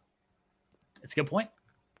 It's a good point.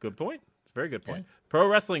 Good point. It's a very good point. Yeah. Pro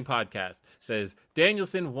Wrestling Podcast says,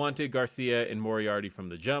 Danielson wanted Garcia and Moriarty from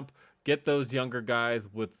the jump. Get those younger guys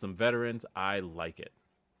with some veterans. I like it.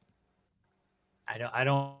 I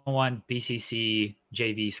don't want BCC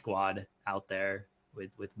JV squad out there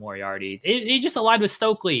with Moriarty. He just aligned with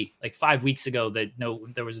Stokely like 5 weeks ago that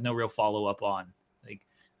there was no real follow up on. Like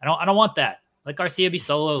I don't want that. Let Garcia be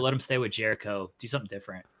solo. Let him stay with Jericho. Do something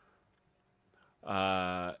different.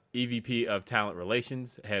 EVP of Talent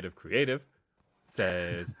Relations, head of creative,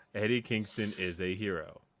 says Eddie Kingston is a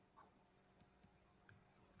hero.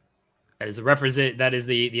 That is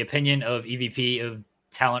the opinion of EVP of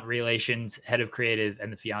Talent Relations, head of creative,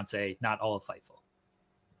 and the fiance, not all of Fightful.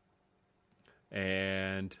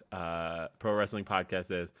 And Pro Wrestling Podcast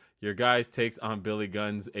says, your guys' takes on Billy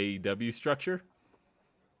Gunn's AEW structure?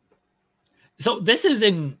 So this is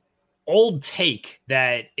an old take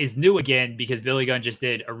that is new again because Billy Gunn just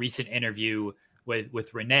did a recent interview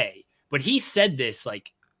with Renee. But he said this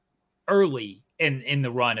like early in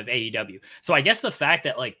the run of AEW. So I guess the fact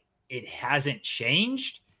that like it hasn't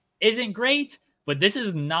changed isn't great, but this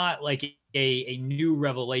is not like a new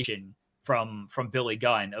revelation from Billy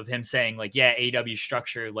Gunn of him saying like, yeah, AEW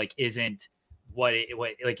structure like isn't what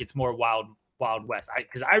like it's more wild west.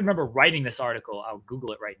 Because I remember writing this article. I'll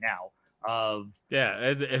Google it right now.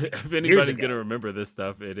 If anybody's gonna remember this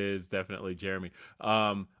stuff, it is definitely Jeremy.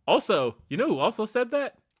 Also, you know who also said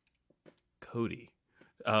that? Cody.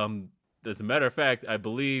 As a matter of fact, I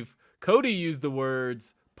believe Cody used the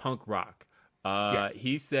words punk rock.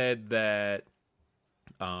 He said that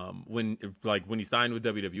when he signed with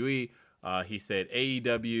WWE, he said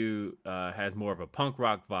AEW has more of a punk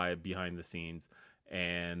rock vibe behind the scenes,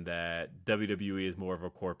 and that WWE is more of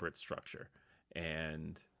a corporate structure,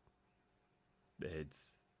 and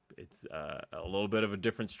it's a little bit of a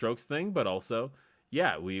different strokes thing, but also,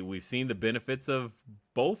 yeah, we've seen the benefits of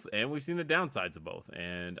both, and we've seen the downsides of both,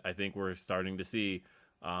 and I think we're starting to see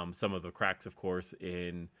some of the cracks, of course,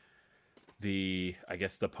 in the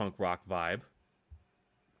punk rock vibe.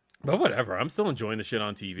 But whatever, I'm still enjoying the shit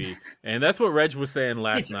on TV. And that's what Reg was saying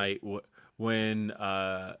last night when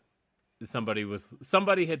somebody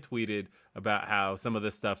had tweeted about how some of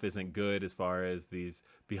this stuff isn't good as far as these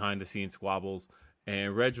behind the scenes squabbles.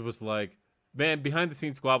 And Reg was like, man, behind the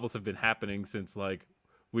scenes squabbles have been happening since like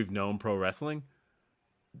we've known pro wrestling.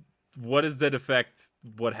 What does that affect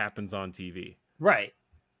what happens on TV? Right.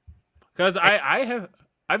 Because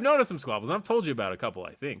I've noticed some squabbles. And I've told you about a couple,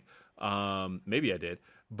 I think. Maybe I did.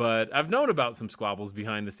 But I've known about some squabbles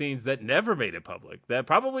behind the scenes that never made it public. That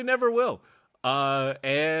probably never will.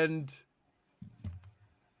 And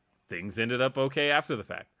things ended up okay after the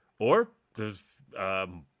fact. Or there's a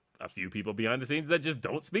few people behind the scenes that just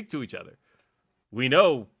don't speak to each other. We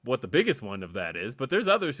know what the biggest one of that is, but there's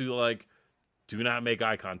others who like do not make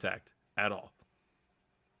eye contact at all.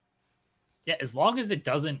 Yeah, as long as it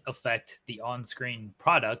doesn't affect the on-screen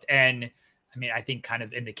product. And I mean, I think kind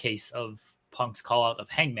of in the case of Punk's call out of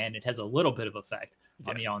Hangman, it has a little bit of effect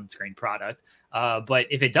on the on-screen product. But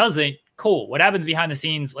if it doesn't, cool. What happens behind the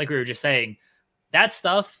scenes, like we were just saying, that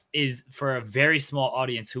stuff is for a very small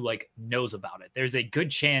audience who like knows about it. There's a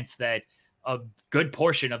good chance that a good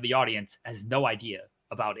portion of the audience has no idea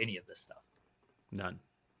about any of this stuff. None.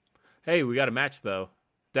 Hey, we got a match though.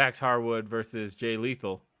 Dax Harwood versus Jay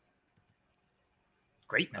Lethal.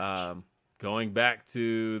 Great match. Going back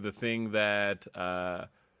to the thing that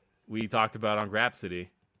we talked about on Grapsody.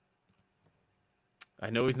 I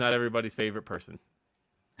know he's not everybody's favorite person.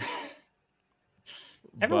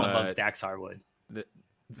 Everyone loves Dax Harwood.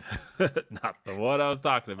 Not the one I was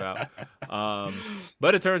talking about.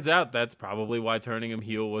 But it turns out that's probably why turning him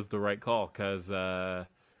heel was the right call. Because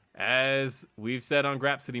as we've said on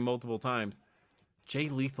Grapsody multiple times, Jay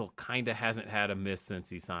Lethal kind of hasn't had a miss since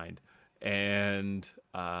he signed. And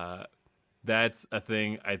that's a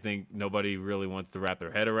thing I think nobody really wants to wrap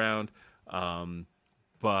their head around.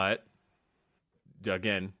 But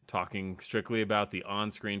again, talking strictly about the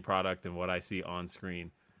on-screen product and what I see on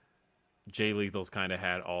screen, Jay Lethal's kind of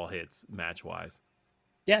had all hits match-wise.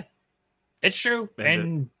 Yeah, it's true.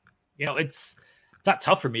 And you know, it's not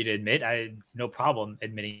tough for me to admit. I have no problem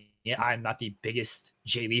admitting it. I'm not the biggest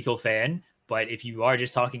Jay Lethal fan, but if you are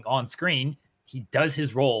just talking on screen, he does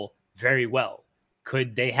his role very well.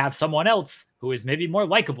 Could they have someone else who is maybe more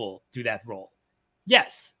likable do that role?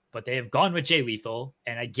 Yes, but they have gone with Jay Lethal,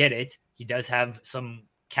 and I get it. He does have some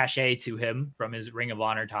cachet to him from his Ring of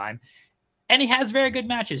Honor time, and he has very good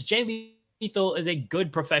matches. Jay Lethal is a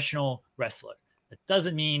good professional wrestler. That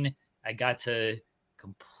doesn't mean I got to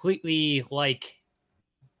completely like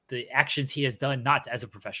the actions he has done, not as a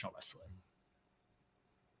professional wrestler.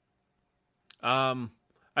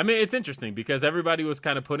 I mean, it's interesting because everybody was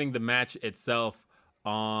kind of putting the match itself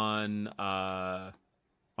on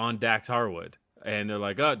Dax Harwood. And they're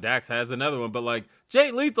like, oh, Dax has another one. But, like, Jay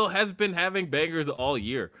Lethal has been having bangers all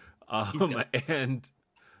year. And,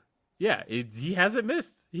 yeah, he hasn't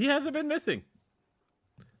missed. He hasn't been missing.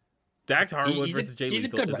 Dax Harwood versus Jay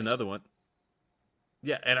Lethal is another one.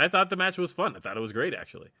 Yeah, and I thought the match was fun. I thought it was great,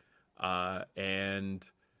 actually. And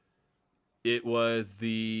it was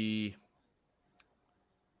the...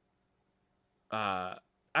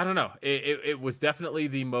 I don't know. It was definitely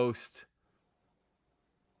the most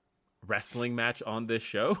wrestling match on this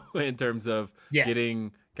show in terms of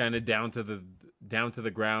getting kind of down to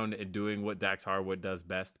the ground and doing what Dax Harwood does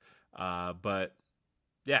best. But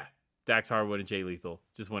yeah, Dax Harwood and Jay Lethal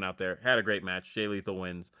just went out there, had a great match. Jay Lethal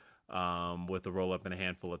wins with a roll up and a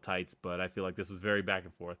handful of tights, but I feel like this was very back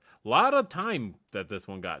and forth. A lot of time that this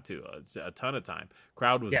one got to, a ton of time.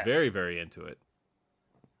 Crowd was very, very into it.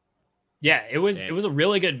 Yeah, it was a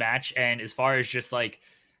really good match. And as far as just like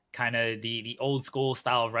kind of the old school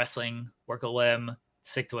style of wrestling, work a limb,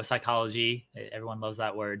 stick to a psychology, everyone loves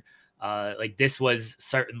that word. Like this was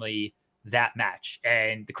certainly that match,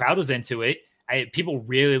 and the crowd was into it. People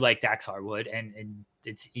really like Dax Harwood, and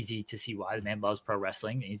it's easy to see why. The man loves pro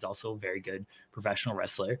wrestling, and he's also a very good professional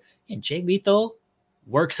wrestler. And Jay Lethal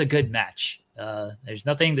works a good match. There's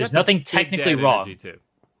nothing technically wrong.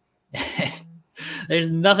 There's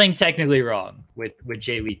nothing technically wrong with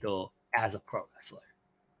Jay Lethal as a pro wrestler.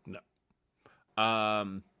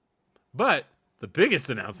 No. But the biggest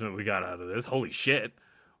announcement we got out of this, holy shit,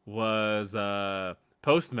 was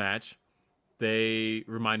post-match. They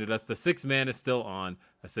reminded us the 6-man is still on,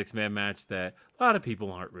 a 6-man match that a lot of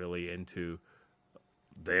people aren't really into.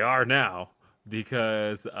 They are now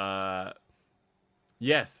because,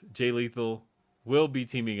 yes, Jay Lethal will be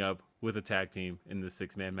teaming up with a tag team in the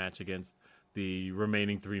 6-man match against the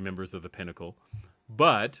remaining 3 members of the Pinnacle.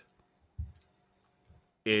 But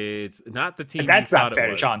It's not the team. That's not fair it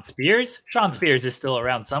to was. Sean Spears. Sean Spears is still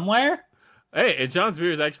around somewhere. Hey, and Sean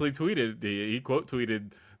Spears actually tweeted. He quote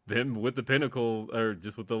tweeted them with the pinnacle, or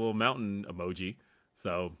just with the little mountain emoji.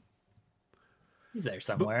 So He's there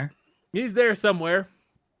somewhere. He's there somewhere.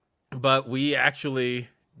 But we actually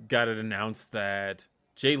got it announced that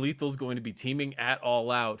Jay Lethal's going to be teaming at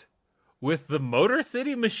All Out with the Motor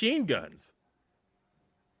City Machine Guns.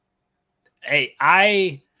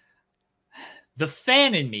 Hey, the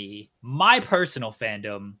fan in me, my personal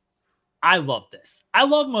fandom, I love this. I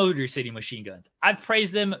love Motor City Machine Guns. I've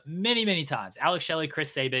praised them many, many times. Alex Shelley,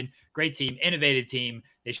 Chris Sabin, great team, innovative team.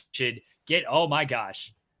 They should get, oh my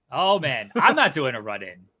gosh. Oh man, I'm not doing a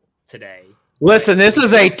run-in today. Listen, this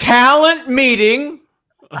is a talent meeting.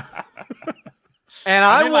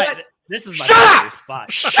 And this is my Shut up!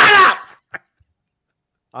 spot. Shut up!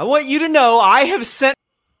 I want you to know I have sent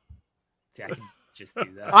See, I can just do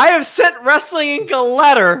that. I have sent Wrestling Inc. a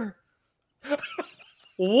letter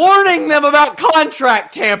warning them about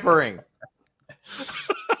contract tampering.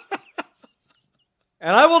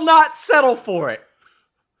 And I will not settle for it.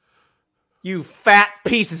 You fat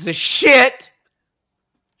pieces of shit.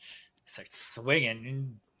 Start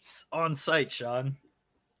swinging on site, Sean.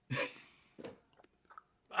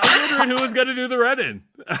 I'm wondering who was going to do the run-in.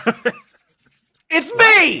 It's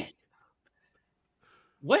me!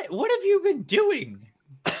 What have you been doing?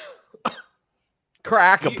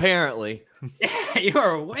 Crack, apparently. You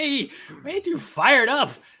are way too fired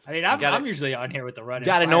up. I mean, I'm usually on here with the run.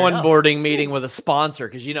 Got an onboarding meeting with a sponsor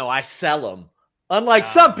because, I sell them. Unlike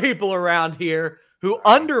some people around here who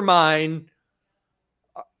undermine,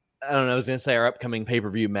 I don't know, I was going to say our upcoming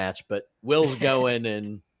pay-per-view match, but Will's going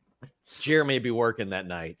and Jeremy be working that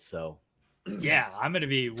night, so. Yeah, I'm going to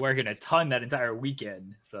be working a ton that entire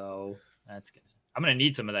weekend, so that's good. I'm going to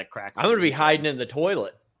need some of that crack. I'm going to be hiding in the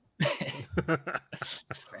toilet.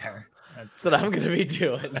 That's fair. That's what I'm going to be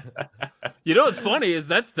doing. You know what's funny is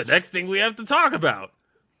that's the next thing we have to talk about.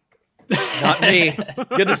 Not me.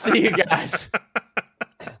 Good to see you guys.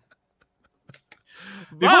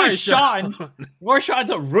 Before Sean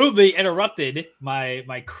so rudely interrupted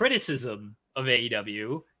my criticism of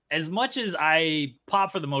AEW, as much as I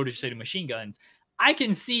pop for the Motor City Machine Guns, I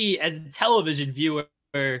can see as a television viewer,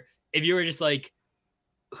 if you were just like,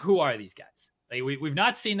 who are these guys? Like we've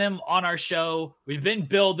not seen them on our show. We've been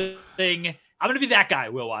building. I'm going to be that guy,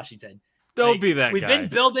 Will Washington. Don't be that guy.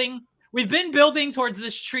 We've been building towards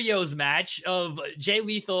this trios match of Jay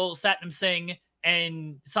Lethal, Satnam Singh,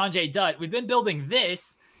 and Sanjay Dutt. We've been building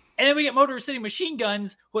this, and then we get Motor City Machine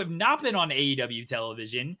Guns, who have not been on AEW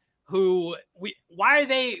television. Why are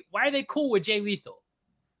they cool with Jay Lethal?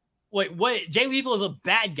 What? Jay Lethal is a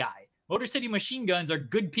bad guy. Motor City Machine Guns are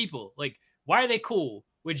good people. Like, why are they cool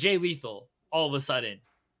with Jay Lethal all of a sudden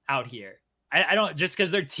out here? I don't, just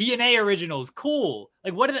because they're TNA originals, cool.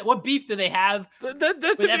 Like, what beef do they have that's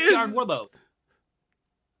with FTR and Wardlow?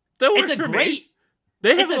 That works it's a for great, me.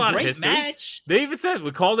 They have it's a lot great of history. Match. They even said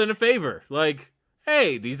we called in a favor. Like,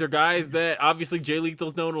 hey, these are guys that obviously Jay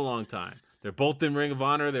Lethal's known a long time. They're both in Ring of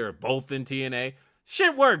Honor. They're both in TNA.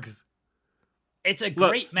 Shit works. It's a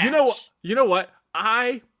great match. You know what?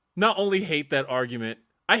 I not only hate that argument.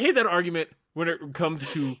 I hate that argument when it comes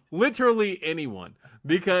to literally anyone,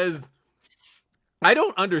 because I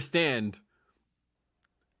don't understand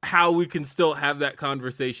how we can still have that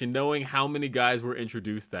conversation knowing how many guys were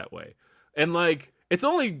introduced that way. And like, it's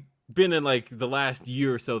only been in like the last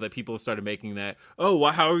year or so that people have started making that, oh,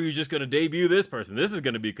 well, how are you just going to debut this person? This is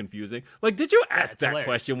going to be confusing. Like, did you ask that hilarious.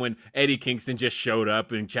 question when Eddie Kingston just showed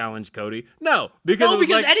up and challenged Cody? No, because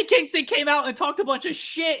Eddie Kingston came out and talked a bunch of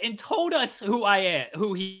shit and told us who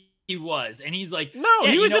he was, and he's like, no,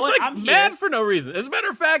 yeah, he was just like I'm mad here. for no reason. As a matter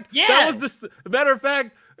of fact,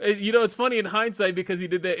 it's funny in hindsight because he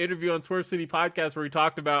did that interview on Swerve City Podcast where he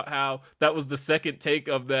talked about how that was the second take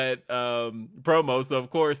of that promo. So of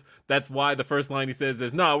course, that's why the first line he says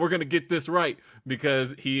is, "No, we're gonna get this right,"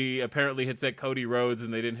 because he apparently had said Cody Rhodes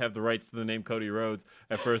and they didn't have the rights to the name Cody Rhodes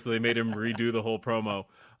at first, so they made him redo the whole promo.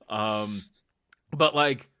 But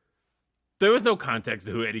like, there was no context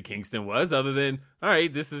to who Eddie Kingston was other than, all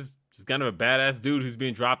right, this is just kind of a badass dude who's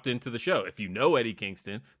being dropped into the show. If you know Eddie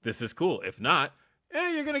Kingston, this is cool. If not,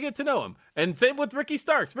 you're going to get to know him. And same with Ricky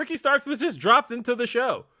Starks. Ricky Starks was just dropped into the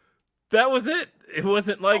show. That was it. It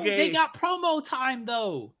wasn't like they got promo time,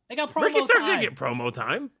 though. Ricky Starks didn't get promo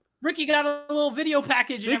time. Ricky got a little video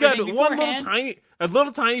package and he got everything one beforehand.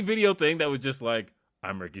 little tiny video thing that was just like,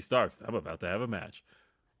 I'm Ricky Starks. I'm about to have a match.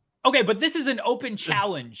 Okay, but this is an open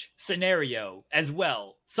challenge scenario as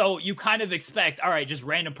well. So you kind of expect, all right, just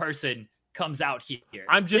random person comes out here.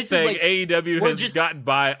 I'm just saying AEW has gotten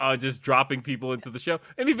by on just dropping people into the show,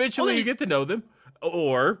 and eventually you get to know them,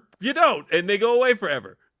 or you don't, and they go away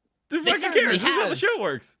forever. Who fucking cares? This is how the show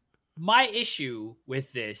works. My issue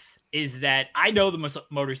with this is that I know the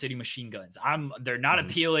Motor City Machine Guns. They're not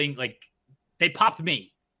appealing. Like, they popped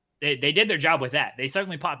me. They did their job with that. They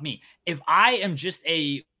certainly popped me. If I am just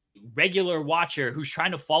a regular watcher who's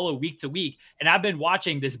trying to follow week to week, and I've been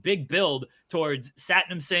watching this big build towards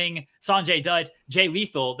Satnam Singh, Sanjay Dutt, Jay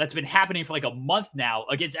Lethal that's been happening for like a month now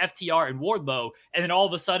against FTR and Wardlow, and then all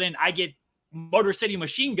of a sudden I get Motor City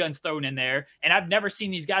Machine Guns thrown in there, and I've never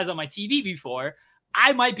seen these guys on my TV before,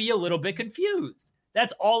 I might be a little bit confused.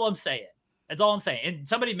 That's all I'm saying. And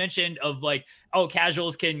somebody mentioned of like, oh,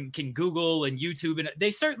 casuals can Google and YouTube, and they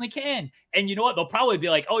certainly can. And you know what? They'll probably be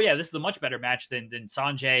like, oh yeah, this is a much better match than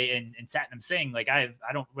Sanjay and Satnam Singh. Like I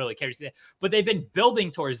don't really care to see that. But they've been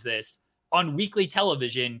building towards this on weekly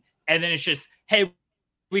television, and then it's just, hey,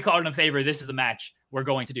 we called in a favor. This is the match we're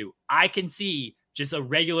going to do. I can see just a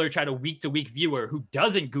regular week to week viewer who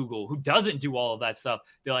doesn't Google, who doesn't do all of that stuff,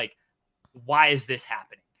 be like, why is this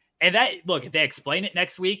happening? And that, look, if they explain it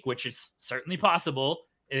next week, which is certainly possible,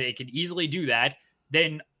 they can easily do that,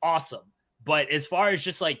 then awesome. But as far as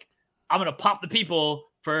just like, I'm going to pop the people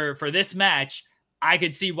for this match, I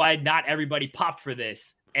could see why not everybody popped for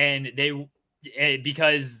this. And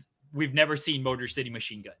because we've never seen Motor City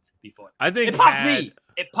Machine Guns before. I think it popped me.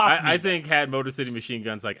 I think had Motor City Machine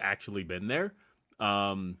Guns like actually been there,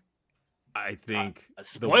 I think a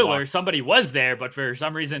spoiler, somebody was there, but for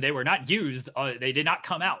some reason they were not used. They did not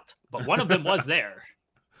come out, but one of them was there.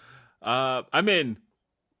 I mean,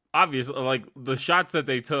 obviously, like the shots that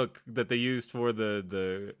they used for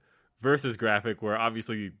the versus graphic were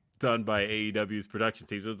obviously done by AEW's production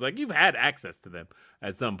team. So it's like you've had access to them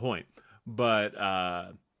at some point, but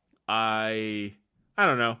I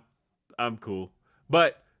don't know. I'm cool,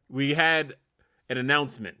 but we had an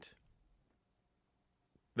announcement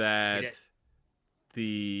that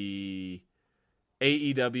the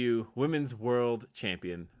AEW Women's World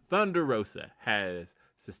Champion Thunder Rosa has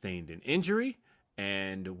sustained an injury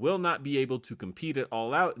and will not be able to compete at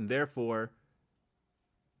All Out, and therefore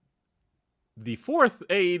the fourth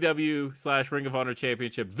AEW / Ring of Honor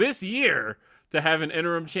Championship this year to have an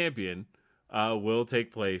interim champion will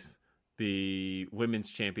take place. The Women's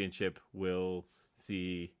Championship will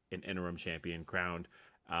see an interim champion crowned.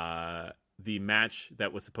 The match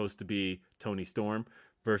that was supposed to be Toni Storm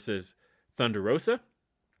versus Thunder Rosa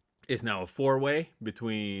is now a 4-way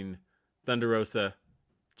between Thunder Rosa,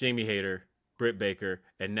 Jamie Hayter, Britt Baker,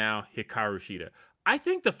 and now Hikaru Shida. I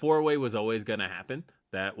think the 4-way was always going to happen.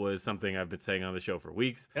 That was something I've been saying on the show for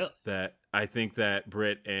weeks. Yeah. That I think that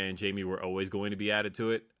Britt and Jamie were always going to be added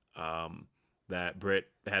to it. That Britt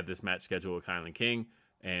had this match scheduled with Kylan King,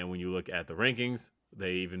 and when you look at the rankings,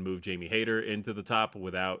 they even moved Jamie Hayter into the top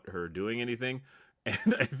without her doing anything.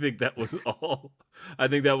 And I think that was all.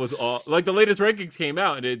 Like the latest rankings came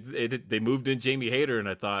out and they moved in Jamie Hayter, and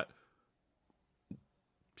I thought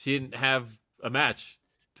she didn't have a match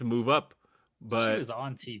to move up. But she was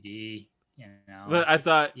on TV, you know. But I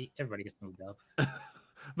thought everybody gets moved up.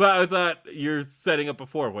 But I thought you're setting up a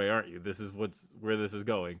 4-way, aren't you? This is where this is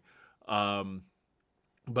going.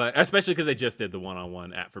 But especially because they just did the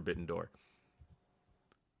 1-on-1 at Forbidden Door.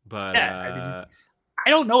 But yeah, I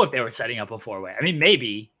don't know if they were setting up a 4-way. I mean,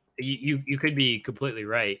 maybe you could be completely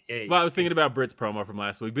right. Well, I was thinking about Britt's promo from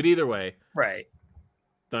last week, but either way, right?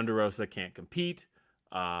 Thunder Rosa can't compete,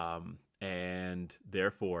 and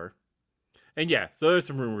therefore, and yeah, so there's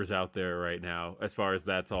some rumors out there right now as far as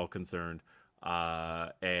that's all concerned,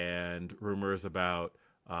 and rumors about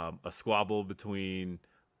a squabble between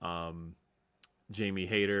Jamie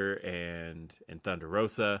Hayter and Thunder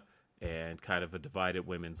Rosa, and kind of a divided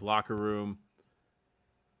women's locker room.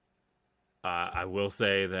 I will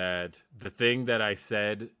say that the thing that I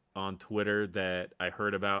said on Twitter that I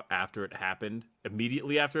heard about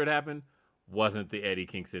immediately after it happened, wasn't the Eddie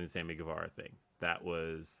Kingston and Sammy Guevara thing. That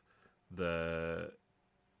was the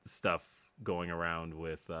stuff going around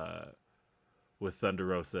with Thunder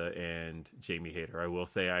Rosa and Jamie Hayter. I will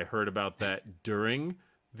say I heard about that during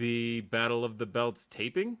the Battle of the Belts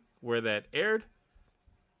taping where that aired.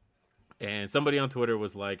 And somebody on Twitter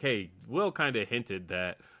was like, hey, Will kind of hinted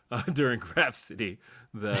that during Rhapsody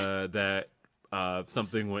that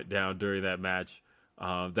something went down during that match.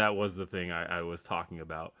 That was the thing I was talking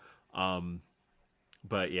about.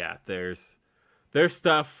 But yeah, there's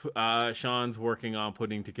stuff. Sean's working on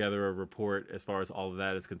putting together a report as far as all of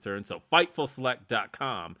that is concerned. So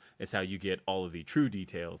FightfulSelect.com is how you get all of the true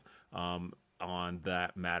details on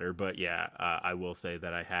that matter. But yeah, I will say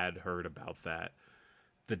that I had heard about that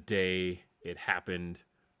the day it happened,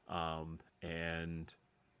 and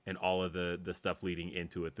all of the stuff leading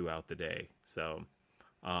into it throughout the day. So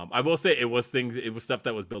I will say it was stuff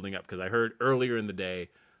that was building up, because I heard earlier in the day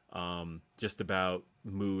just about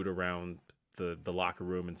mood around the locker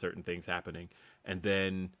room and certain things happening, and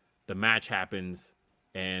then the match happens.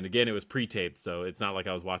 And again, it was pre-taped, so it's not like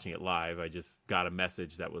I was watching it live. I just got a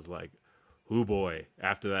message that was like, "Oh boy!"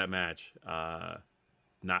 After that match,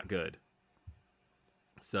 not good.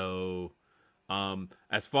 So,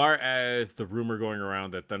 as far as the rumor going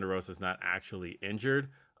around that Thunder Rosa is not actually injured,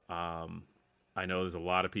 I know there's a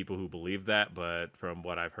lot of people who believe that, but from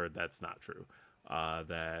what I've heard, that's not true.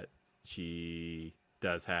 That she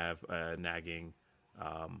does have a nagging.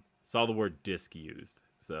 Saw the word disc used,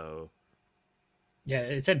 so. Yeah,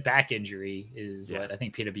 it said back injury is what I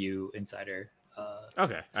think PW Insider.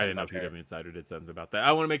 Okay, I didn't know PW Insider did something about that.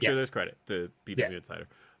 I want to make sure there's credit to PW Insider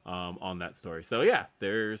on that story. So yeah,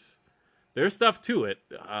 there's stuff to it.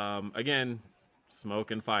 Again,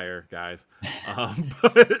 smoke and fire, guys.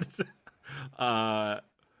 But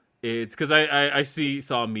it's because I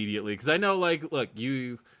saw immediately, because I know, like, look,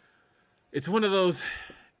 it's one of those,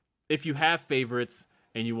 if you have favorites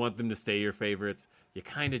and you want them to stay your favorites, you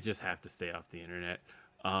kind of just have to stay off the internet,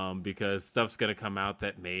 because stuff's going to come out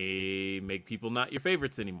that may make people not your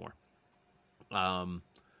favorites anymore. And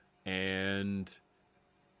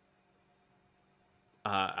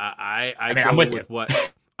I go with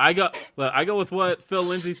what I go with what Phil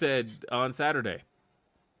Lindsay said on Saturday.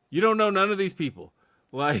 You don't know none of these people.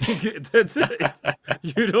 Like, that's it.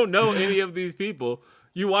 You don't know any of these people.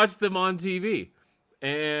 You watch them on TV,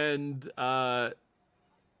 and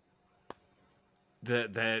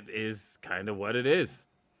that is kind of what it is.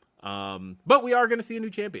 But we are going to see a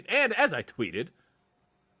new champion. And as I tweeted,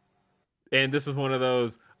 and this was one of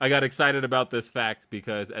those, I got excited about this fact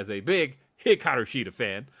because as a big Hikaru Shida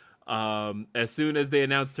fan, as soon as they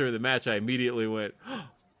announced her in the match, I immediately went, oh,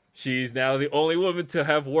 she's now the only woman to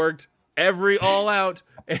have worked every All Out.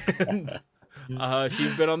 And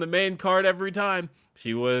she's been on the main card every time.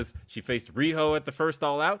 She faced Riho at the first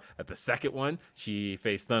All Out. At the second one, she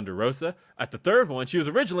faced Thunder Rosa. At the third one, she was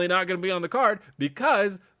originally not going to be on the card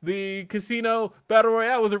because the Casino Battle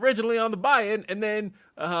Royale was originally on the buy-in, and then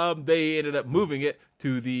they ended up moving it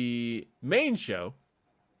to the main show,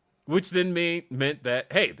 which then meant that,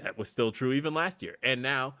 hey, that was still true even last year. And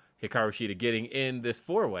now Hikaru Shida getting in this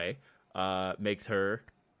four-way puts her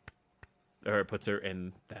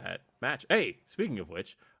in that match. Hey, speaking of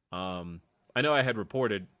which, I know I had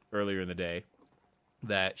reported earlier in the day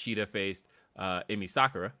that Shida faced Emi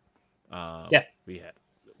Sakura. We had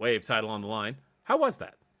the Wave title on the line. How was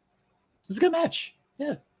that? It was a good match.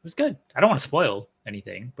 Yeah, it was good. I don't want to spoil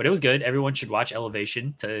anything, but it was good. Everyone should watch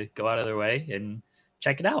Elevation to go out of their way and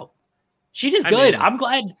check it out. Shida's good. I'm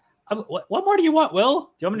glad. What more do you want, Will? Do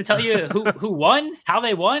you want me to tell you who won? How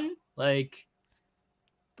they won? Like...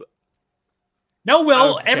 No,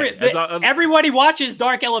 Will. Everybody watches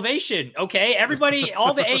Dark Elevation. Okay, everybody,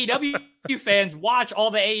 all the AEW fans watch all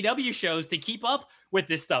the AEW shows to keep up with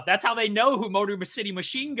this stuff. That's how they know who Motor City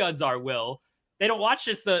Machine Guns are. Will, they don't watch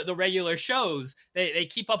just the regular shows. They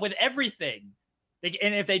keep up with everything.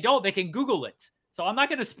 And if they don't, they can Google it. So I'm not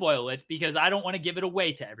going to spoil it because I don't want to give it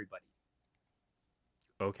away to everybody.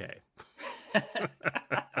 Okay.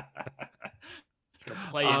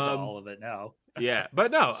 Play into all of it now. Yeah,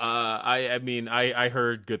 but no, I mean, I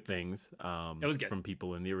heard good things. It was good from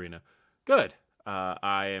people in the arena. Good.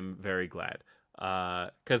 I am very glad.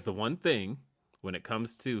 Because the one thing when it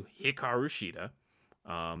comes to Hikaru Shida,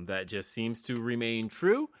 that just seems to remain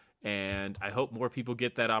true, and I hope more people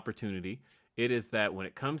get that opportunity. It is that when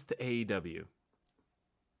it comes to AEW,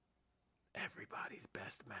 everybody's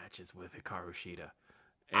best match is with Hikaru Shida.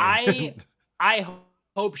 And I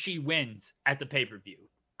hope she wins at the pay-per-view.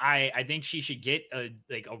 I think she should get a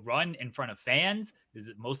run in front of fans.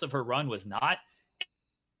 Most of her run was not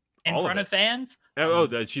in front of fans.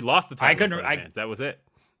 She lost the title in front of fans. That was it.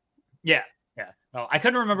 Yeah. Oh, I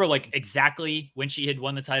couldn't remember exactly when she had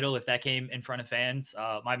won the title. If that came in front of fans,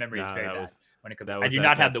 my memory is very bad when it comes. I do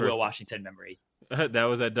not have the Will Washington memory. That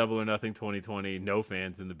was at Double or Nothing 2020. No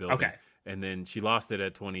fans in the building. Okay. And then she lost it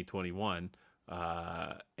at 2021,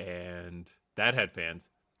 and that had fans.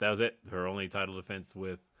 That was it. Her only title defense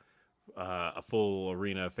with a full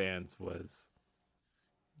arena of fans was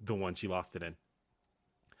the one she lost it in.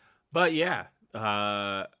 But yeah,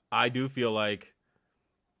 I do feel like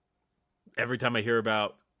every time I hear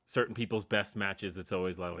about certain people's best matches. It's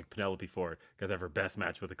always like Penelope Ford got to have her best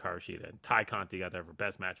match with Hikaru Shida, and Ty Conti got to have her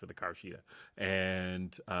best match with Hikaru Shida,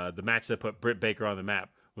 and the match that put Britt Baker on the map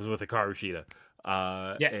was with Hikaru Shida.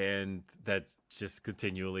 And that's just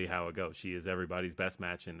continually how it goes. She is everybody's best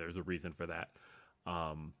match, and there's a reason for that.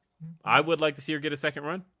 I would like to see her get a second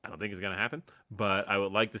run. I don't think it's going to happen, but I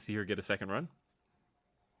would like to see her get a second run.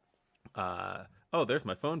 Oh, there's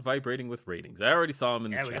my phone vibrating with ratings. I already saw them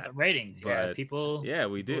in the chat. We got the ratings. Yeah, people. Yeah,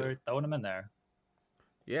 we do. We're throwing them in there.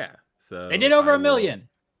 Yeah, so they did over 1 million.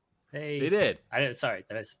 They did. Sorry,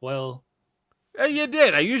 did I spoil? You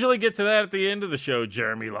did. I usually get to that at the end of the show,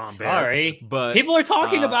 Jeremy Lambert. Sorry, but people are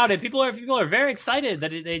talking about it. People are very excited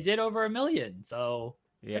that they did over 1 million. So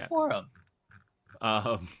good for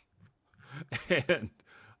them. And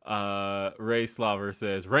Ray Slaver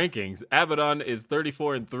says rankings. Abaddon is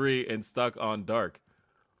 34-3 and stuck on Dark.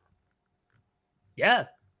 Yeah,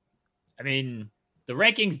 I mean the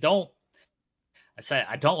rankings don't. I said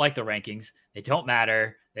I don't like the rankings. They don't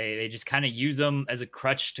matter. They just kind of use them as a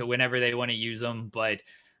crutch to whenever they want to use them. But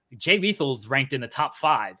Jay Lethal's ranked in the top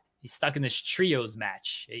 5. He's stuck in this trios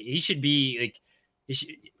match. He should be like,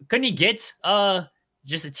 couldn't he get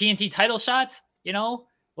just a TNT title shot? You know,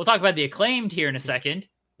 we'll talk about the Acclaimed here in a second.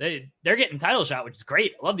 They're getting title shot, which is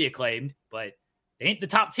great. I love the Acclaimed, but they ain't the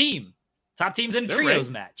top team. Top team's in a trios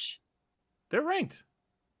match. They're ranked.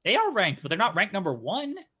 They are ranked, but they're not ranked number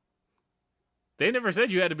 1. They never said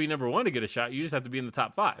you had to be number 1 to get a shot. You just have to be in the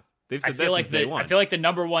top 5. They've said that since day one. I feel like the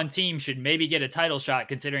number 1 team should maybe get a title shot,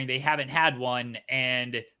 considering they haven't had one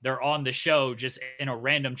and they're on the show just in a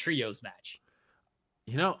random trios match.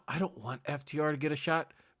 You know, I don't want FTR to get a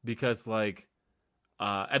shot because, like,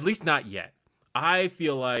 at least not yet. I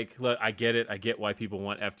feel like, look, I get it. I get why people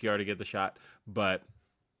want FTR to get the shot, but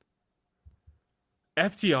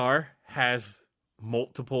FTR has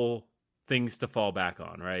multiple things to fall back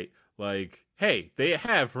on, right? Like, hey, they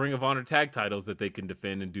have Ring of Honor tag titles that they can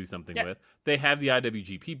defend and do something with. They have the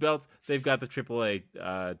IWGP belts. They've got the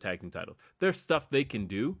AAA tag team title. There's stuff they can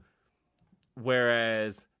do,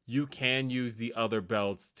 whereas you can use the other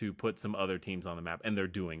belts to put some other teams on the map, and they're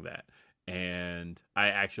doing that. And I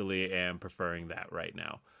actually am preferring that right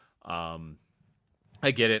now.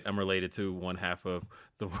 I get it. I'm related to one half of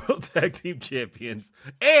the World Tag Team Champions.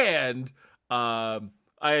 And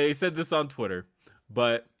I said this on Twitter,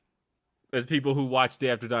 but as people who watch the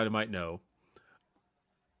After Dynamite know,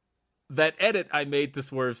 that edit I made to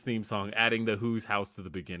Swerve's theme song, adding the Who's House to the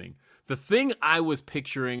beginning. The thing I was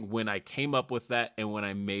picturing when I came up with that and when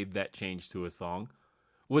I made that change to a song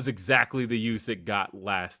was exactly the use it got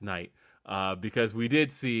last night. Because we did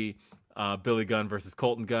see Billy Gunn versus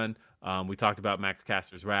Colton Gunn. We talked about Max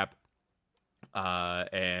Caster's rap.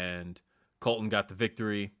 And Colton got the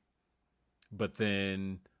victory. But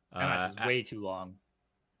then... that match was way too long.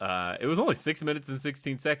 It was only 6 minutes and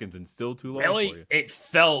 16 seconds and still too long really? for you. It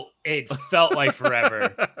felt like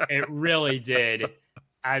forever. It really did.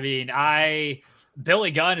 I mean,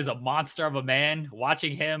 Billy Gunn is a monster of a man.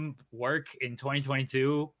 Watching him work in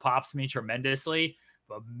 2022 pops me tremendously.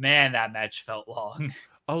 But man, that match felt long.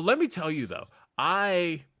 Oh, let me tell you though.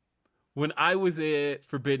 When I was at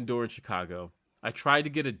Forbidden Door in Chicago, I tried to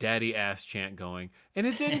get a daddy ass chant going, and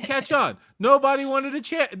it didn't catch on. Nobody wanted to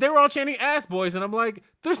chant. They were all chanting ass boys, and I'm like,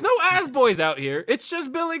 there's no ass boys out here. It's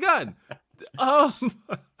just Billy Gunn.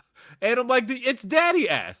 And I'm like, it's daddy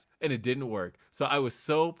ass. And it didn't work. So I was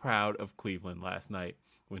so proud of Cleveland last night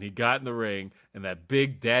when he got in the ring and that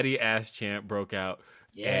big daddy ass chant broke out.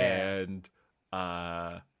 Yeah. And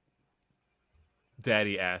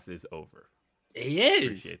daddy ass is over. He is.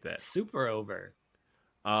 Appreciate that. Super over.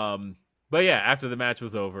 But yeah, after the match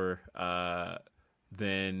was over,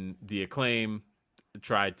 then the Acclaim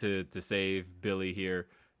tried to save Billy here,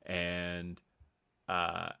 and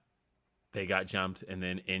they got jumped, and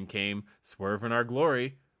then in came Swerve in Our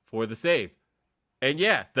Glory for the save. And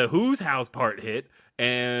yeah, the Who's House part hit,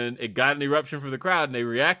 and it got an eruption from the crowd, and they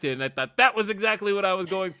reacted, and I thought that was exactly what I was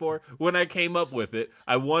going for when I came up with it.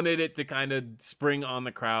 I wanted it to kind of spring on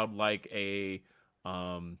the crowd like a,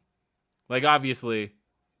 like obviously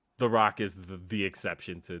The Rock is the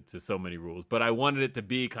exception to so many rules, but I wanted it to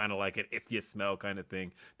be kind of like an if you smell kind of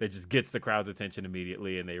thing that just gets the crowd's attention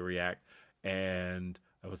immediately and they react. And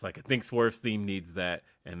I was like, I think Swerve's theme needs that.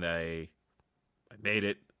 And I made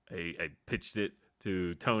it. I pitched it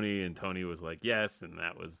to Tony, and Tony was like, yes. And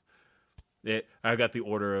that was it. I got the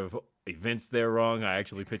order of events there wrong. I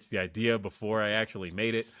actually pitched the idea before I actually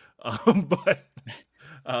made it.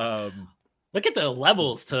 Look at the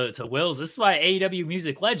levels to Will's. This is why AEW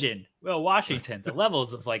music legend, Will Washington, the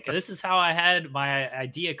levels of like, this is how I had my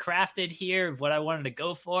idea crafted here of what I wanted to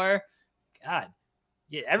go for. God,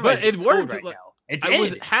 Yeah, everybody's it worked right like, now. It I did.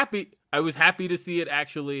 was happy. I was happy to see it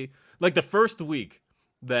actually. Like the first week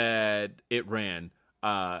that it ran,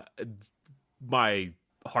 my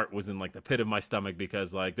heart was in like the pit of my stomach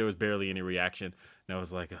because like there was barely any reaction, and I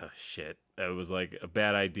was like, oh shit, it was like a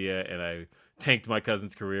bad idea, and I tanked my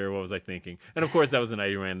cousin's career. What was I thinking? And of course, that was the night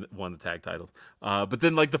he won the tag titles. But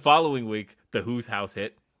then like the following week, the Who's House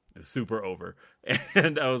hit. It was super over,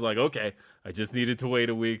 and I was like, okay, I just needed to wait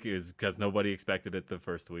a week, is because nobody expected it the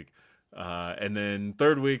first week, and then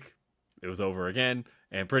third week, it was over again,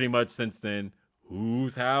 and pretty much since then,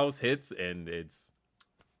 Who's House hits, and it's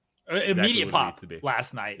exactly immediate what it pop needs to be.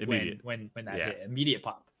 last night Immediate. when that hit. Immediate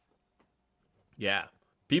pop. Yeah,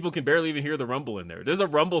 people can barely even hear the rumble in there. There's a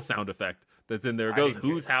rumble sound effect that's in there. It goes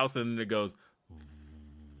Who's House, and then it goes,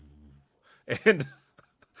 and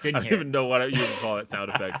I don't even know what you would call that sound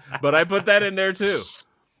effect, but I put that in there too.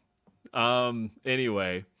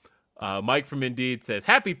 Anyway, Mike from Indeed says,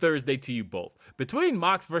 happy Thursday to you both. Between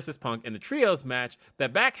Mox versus Punk and the Trios match,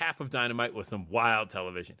 that back half of Dynamite was some wild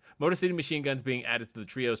television. Motor City Machine Guns being added to the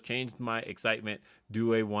Trios changed my excitement.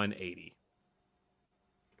 Do a 180.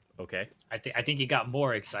 Okay. I think he got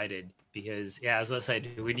more excited because, I was going to say,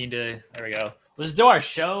 do we need to, there we go. We'll just do our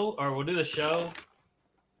show, or we'll do the show.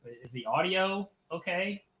 Is the audio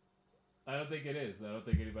okay? I don't think it is. I don't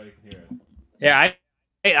think anybody can hear us. Yeah,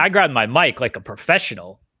 I grabbed my mic like a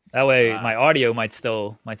professional. That way my audio might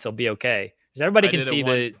still be okay. Because everybody can see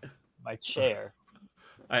my chair.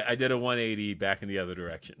 I did a 180 back in the other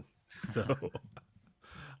direction. So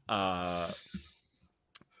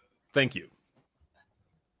thank you.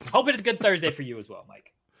 Hope it's a good Thursday for you as well,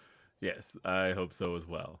 Mike. Yes, I hope so as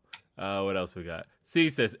well. What else we got? C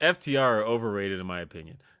says FTR are overrated in my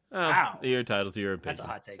opinion. Wow. You're entitled to your opinion. That's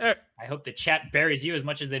a hot take. I hope the chat buries you as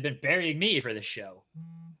much as they've been burying me for this show.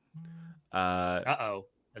 Uh-oh.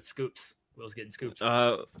 That's scoops. Will's getting scoops.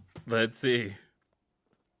 Let's see.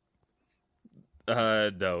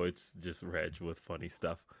 No, it's just Reg with funny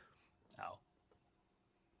stuff. Oh.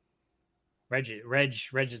 Reg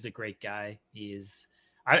is a great guy. He's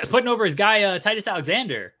putting over his guy Titus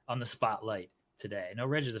Alexander on the spotlight today. I know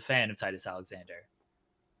Reg is a fan of Titus Alexander.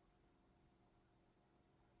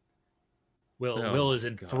 Will is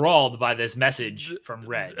enthralled by this message from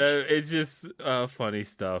Reg. It's just funny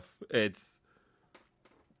stuff. It's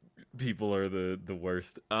people are the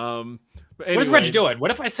worst. Anyway, what is Reg doing?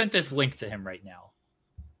 What if I sent this link to him right now?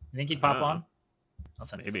 You think he'd pop on? I'll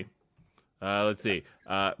send it. Maybe. Let's see.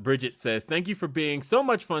 Bridget says, "Thank you for being so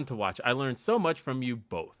much fun to watch. I learned so much from you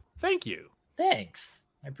both. Thank you." Thanks.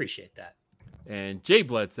 I appreciate that. And Jay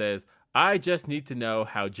Blood says, "I just need to know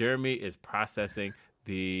how Jeremy is processing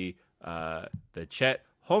the Chet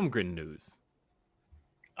Holmgren news."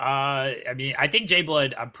 I mean, I think Jay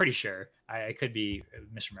Blood, I'm pretty sure, I could be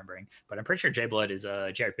misremembering, but I'm pretty sure Jay Blood is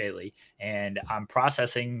Jarrett Bailey, and I'm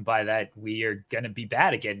processing by that we are going to be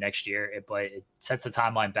bad again next year, but it sets the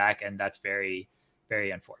timeline back, and that's very, very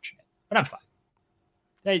unfortunate. But I'm fine.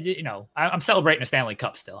 I'm celebrating a Stanley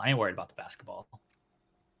Cup still. I ain't worried about the basketball.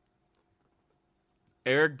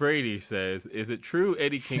 Eric Brady says, "Is it true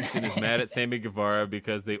Eddie Kingston is mad at Sammy Guevara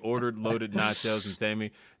because they ordered loaded nachos and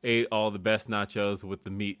Sammy ate all the best nachos with the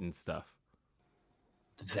meat and stuff?"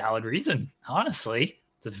 It's a valid reason, honestly.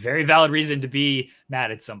 It's a very valid reason to be mad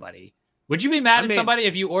at somebody. Would you be mad at somebody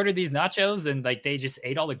if you ordered these nachos and like they just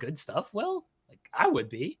ate all the good stuff? Well, like I would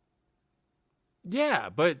be. Yeah,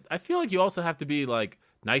 but I feel like you also have to be like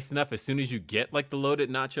nice enough as soon as you get like the loaded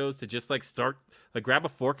nachos to just like start like grab a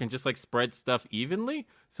fork and just like spread stuff evenly,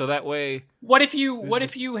 so that way. What if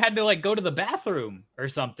you had to like go to the bathroom or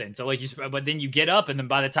something? So like but then you get up and then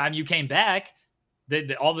by the time you came back,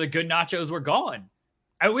 all the good nachos were gone.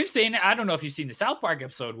 We've seen, I don't know if you've seen the South Park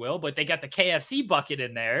episode, Will, but they got the KFC bucket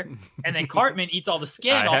in there, and then Cartman eats all the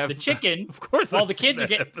skin off the chicken. Of course, all the kids are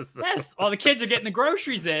getting all the kids are getting the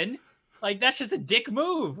groceries in. Like that's just a dick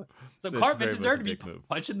move. So Cartman deserved to be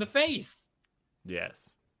punched in the face.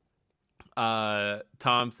 Yes.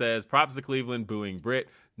 Tom says, "Props to Cleveland booing Britt.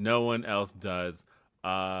 No one else does."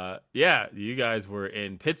 Yeah, you guys were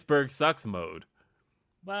in Pittsburgh sucks mode.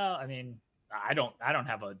 Well, I mean, I don't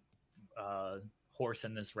have a horse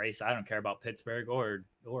in this race. I don't care about Pittsburgh or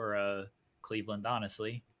Cleveland,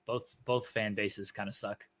 honestly. Both fan bases kind of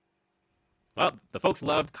suck. Well, the folks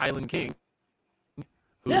loved Kylan King,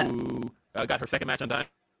 who got her second match on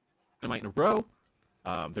Dynamite in a row.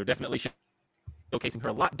 They're definitely showcasing her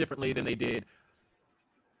a lot differently than they did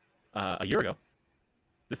a year ago.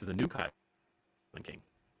 This is a new Kylan King.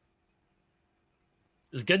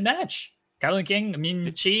 It was a good match. Kylan King, I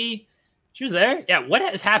mean, she was there. Yeah, what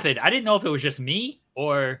has happened? I didn't know if it was just me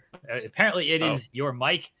or apparently it is your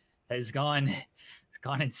mic has gone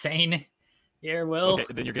gone insane here, Will. Okay,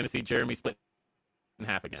 then you're going to see Jeremy split in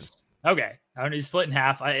half again. Okay, I'm going to be split in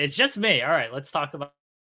half. It's just me. All right, let's talk about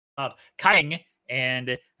King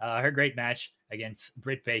and her great match against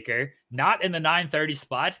Britt Baker. Not in the 9:30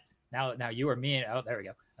 spot. Now you or me. Oh, there we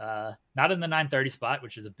go. Not in the 9:30 spot,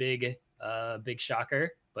 which is a big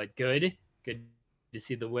shocker, but good to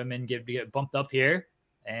see the women get bumped up here.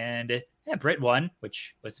 And yeah, Britt won,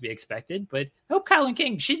 which was to be expected. But hope Kylan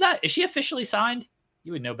King. Is she officially signed?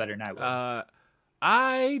 You would know better than I would.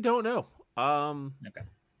 I don't know. Okay.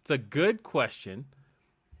 It's a good question.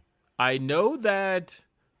 I know that.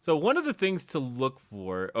 So one of the things to look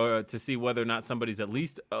for, or to see whether or not somebody's at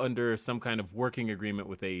least under some kind of working agreement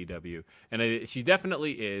with AEW, and she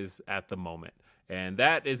definitely is at the moment, and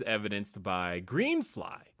that is evidenced by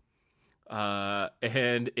Greenfly.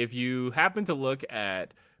 And if you happen to look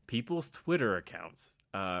at people's Twitter accounts,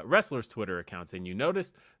 wrestlers' Twitter accounts, and you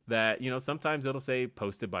notice that, sometimes it'll say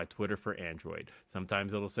posted by Twitter for Android.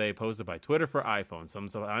 Sometimes it'll say posted by Twitter for iPhone.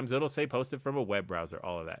 Sometimes it'll say posted from a web browser,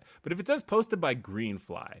 all of that. But if it says posted by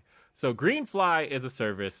Greenfly, so Greenfly is a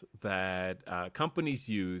service that companies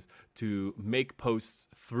use to make posts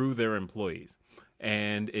through their employees.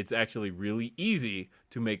 And it's actually really easy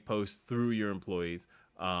to make posts through your employees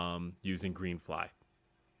using Greenfly,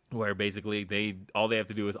 where basically all they have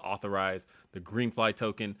to do is authorize the Greenfly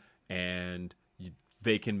token, and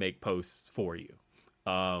they can make posts for you.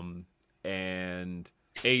 And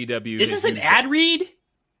AEW Is this an ad read?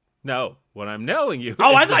 No, what I'm telling you.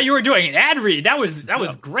 Oh, I thought you were doing an ad read. That was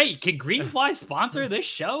great. Can Greenfly sponsor this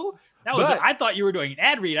show? I thought you were doing an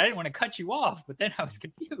ad read. I didn't want to cut you off, but then I was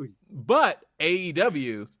confused. But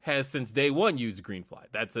AEW has since day one used Greenfly.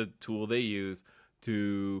 That's a tool they use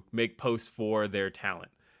to make posts for their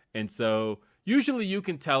talent. And so usually you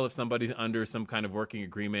can tell if somebody's under some kind of working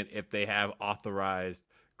agreement if they have authorized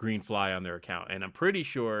Greenfly on their account. And I'm pretty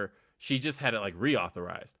sure she just had it like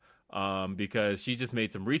reauthorized because she just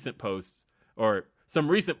made some recent posts, or some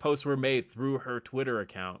recent posts were made through her Twitter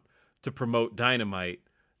account to promote Dynamite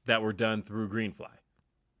that were done through Greenfly.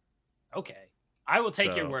 Okay. I will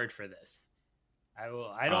take your word for this.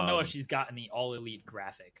 I don't know if she's gotten the All Elite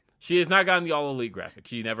graphic. She has not gotten the All Elite graphic.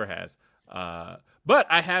 She never has. But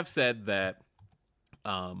I have said that,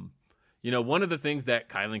 one of the things that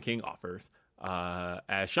Kylan King offers,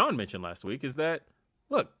 as Sean mentioned last week, is that,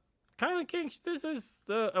 look, Kylan King, this is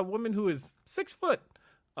a woman who is 6 foot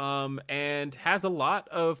and has a lot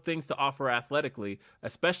of things to offer athletically,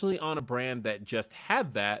 especially on a brand that just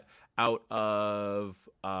had that out of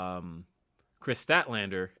Chris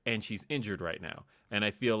Statlander, and she's injured right now. And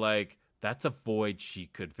I feel like that's a void she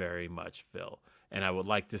could very much fill, and I would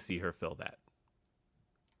like to see her fill that.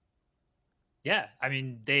 Yeah, I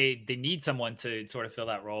mean, they need someone to sort of fill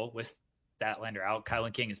that role with Statlander out.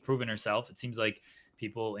 Kylan King has proven herself. It seems like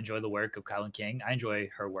people enjoy the work of Kylan King. I enjoy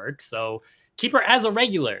her work, so keep her as a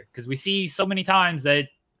regular, because we see so many times that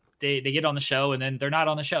they get on the show and then they're not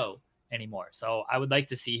on the show anymore. So I would like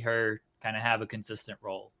to see her kind of have a consistent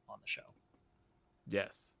role on the show.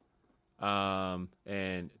 Yes.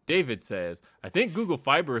 And David says, I think Google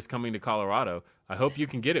Fiber is coming to Colorado. I hope you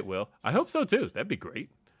can get it, Will. I hope so too. That'd be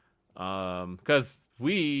great. Because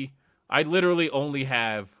I literally only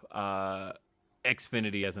have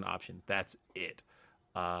Xfinity as an option. That's it.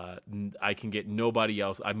 I can get nobody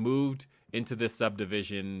else. I moved into this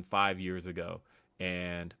subdivision 5 years ago,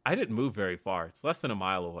 and I didn't move very far. It's less than a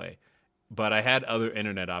mile away, but I had other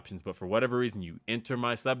internet options. But for whatever reason, you enter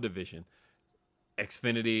my subdivision,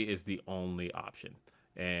 Xfinity is the only option,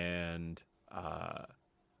 and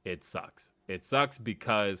it sucks. It sucks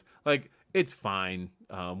because, it's fine.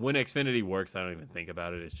 When Xfinity works, I don't even think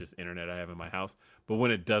about it. It's just internet I have in my house. But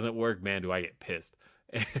when it doesn't work, man, do I get pissed.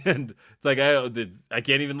 And it's like I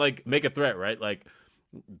can't even make a threat, right? Like,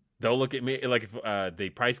 they'll look at me if they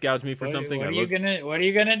price gouge me for something. What are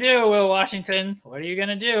you gonna do, Will Washington? What are you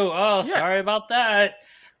gonna do? Oh, yeah. Sorry about that.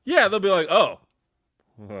 Yeah, they'll be like, oh,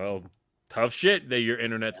 well, tough shit that your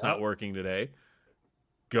internet's not working today.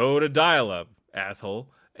 Go to dial-up,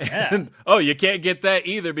 asshole. And you can't get that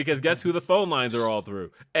either because guess who the phone lines are all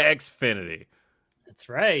through? Xfinity. That's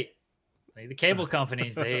right. The cable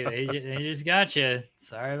companies, they just got you.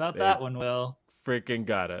 Sorry about that one, Will. Freaking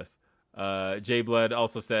got us. Jay Blood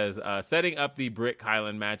also says, setting up the Britt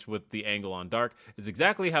Kylan match with the angle on Dark is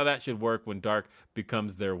exactly how that should work when Dark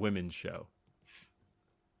becomes their women's show.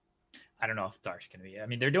 I don't know if Dark's going to be. I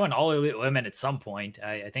mean, they're doing All Elite Women at some point.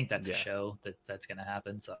 I think that's a show that's going to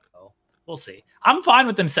happen. So we'll see. I'm fine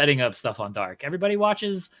with them setting up stuff on Dark. Everybody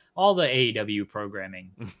watches all the AEW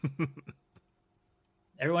programming.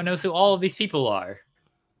 Everyone knows who all of these people are.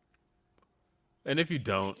 And if you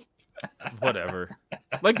don't, Whatever.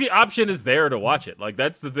 Like, the option is there to watch it. Like,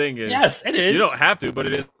 that's the thing. Is Yes, it is. You don't have to, but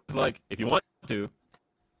it is like, if you want to,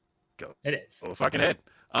 go. It is. Go fucking ahead.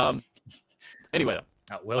 Anyway,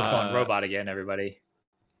 though. Will's going robot again, everybody.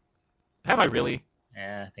 Have I really?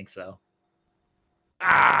 Yeah, I think so.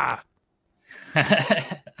 Ah!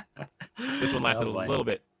 This one lasted a little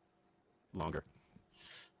bit longer.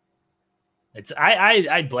 It's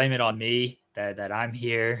I blame it on me that I'm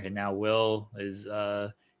here, and now Will is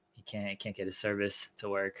he can't get his service to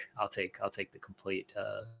work. I'll take the complete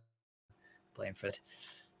blame for it.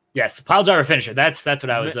 Yes, pile driver finisher. That's what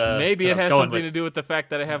I was. Maybe it has something to do with the fact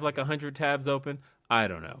that I have like 100 tabs open. I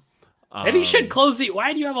don't know. Maybe you should close the.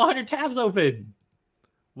 Why do you have 100 tabs open?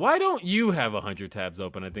 Why don't you have 100 tabs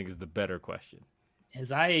open? I think is the better question.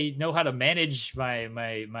 As I know how to manage my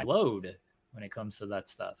load when it comes to that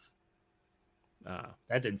stuff.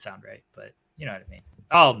 That didn't sound right, but you know what I mean.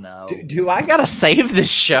 Oh no! Do I gotta save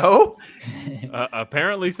this show?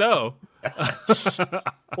 Apparently so.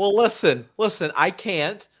 Well, listen. I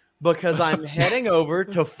can't because I'm heading over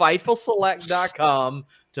to FightfulSelect.com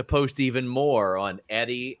to post even more on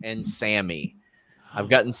Eddie and Sammy. I've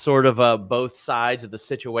gotten sort of both sides of the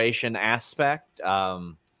situation aspect.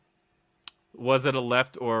 Was it a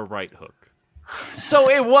left or a right hook? So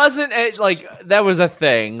it wasn't like that was a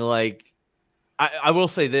thing. Like I will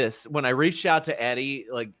say this: when I reached out to Eddie,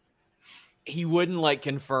 like he wouldn't like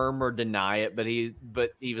confirm or deny it, but he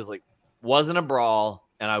was like, wasn't a brawl,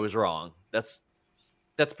 and I was wrong. That's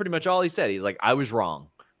pretty much all he said. He's like, I was wrong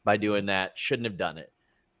by doing that. Shouldn't have done it.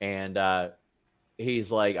 And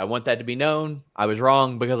he's like, I want that to be known. I was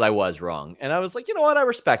wrong because I was wrong. And I was like, you know what? I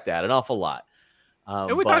respect that an awful lot.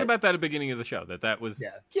 And we talked about that at the beginning of the show, that was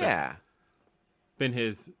been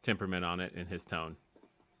his temperament on it and his tone.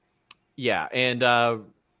 Yeah, and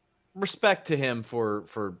respect to him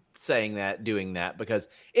for saying that, doing that, because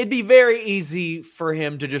it'd be very easy for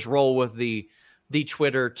him to just roll with the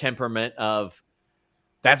Twitter temperament of,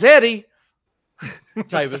 that's Eddie,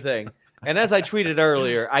 type of thing. And as I tweeted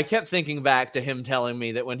earlier, I kept thinking back to him telling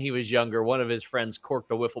me that when he was younger, one of his friends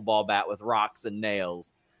corked a wiffle ball bat with rocks and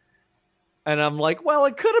nails. And I'm like, well,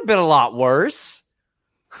 it could have been a lot worse.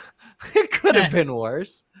 It could have been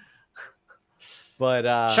worse.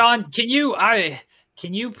 But Sean, can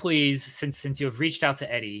you please, since you have reached out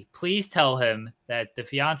to Eddie, please tell him that the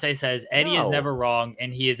fiance says Eddie is never wrong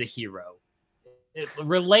and he is a hero.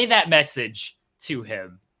 Relay that message to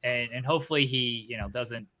him, and hopefully he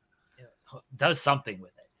does something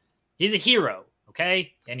with it. He's a hero,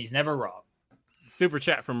 okay, and he's never wrong. Super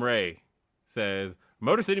chat from Ray says,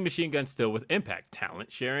 Motor City Machine Gun still with Impact,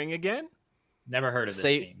 talent sharing again. Never heard of this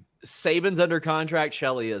team. Saban's under contract.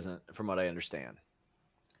 Shelley isn't, from what I understand.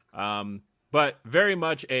 But very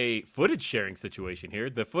much a footage sharing situation here.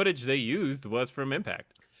 The footage they used was from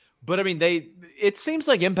Impact. But I mean, it seems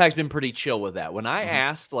like Impact's been pretty chill with that. When I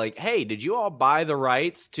asked, like, hey, did you all buy the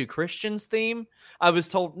rights to Christian's theme? I was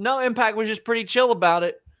told, no, Impact was just pretty chill about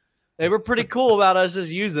it. They were pretty cool about us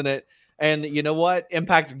just using it. And you know what?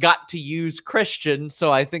 Impact got to use Christian,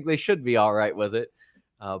 so I think they should be all right with it.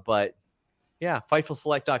 But yeah,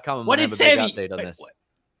 FightfulSelect.com. What did Sammy update on this.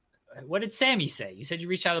 What did Sammy say? You said you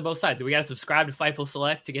reached out to both sides. Do we got to subscribe to Fightful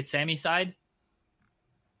Select to get Sammy's side?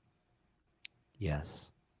 Yes.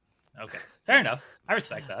 Okay, fair enough. I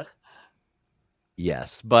respect that.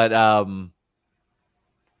 Yes, but I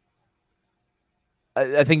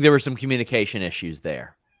think there were some communication issues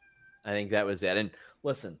there. I think that was it. And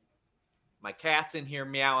listen, my cat's in here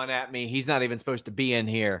meowing at me. He's not even supposed to be in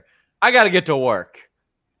here. I got to get to work.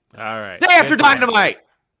 All right. Day after Dynamite.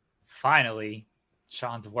 Finally,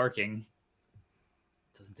 Sean's working.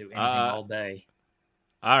 Doesn't do anything all day.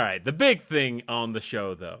 All right. The big thing on the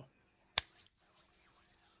show, though.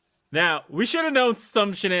 Now, we should have known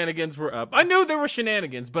some shenanigans were up. I knew there were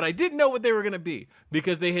shenanigans, but I didn't know what they were going to be.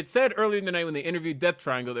 Because they had said earlier in the night when they interviewed Death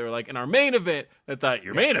Triangle, they were like, in our main event, I thought,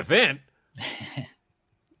 your main event?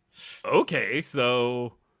 Okay,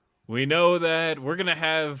 so we know that we're going to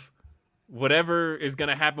have whatever is going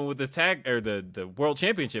to happen with this tag, or the World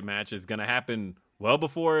Championship match is going to happen well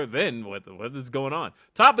before then. What is going on?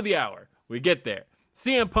 Top of the hour, we get there.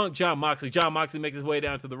 CM Punk, John Moxley. John Moxley makes his way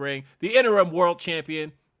down to the ring. The interim world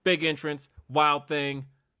champion. Big entrance, wild thing,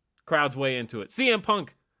 crowd's way into it. CM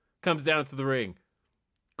Punk comes down to the ring.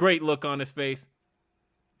 Great look on his face.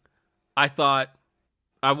 I thought,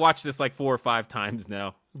 I've watched this like 4 or 5 times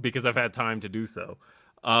now because I've had time to do so.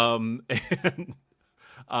 And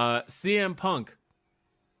CM Punk,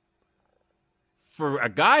 for a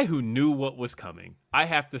guy who knew what was coming, I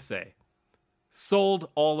have to say, sold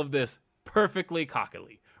all of this perfectly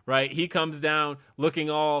cockily, right? He comes down looking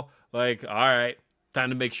all like, all right, time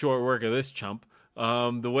to make short work of this chump.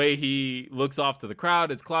 The way he looks off to the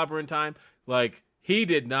crowd, it's clobbering time. Like, he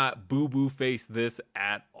did not boo-boo face this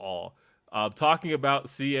at all. Talking about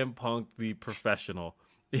CM Punk, the professional,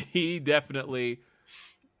 he definitely...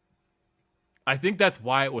 I think that's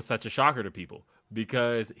why it was such a shocker to people,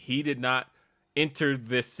 because he did not enter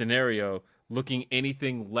this scenario looking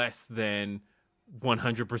anything less than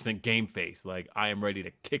 100% game face. Like, I am ready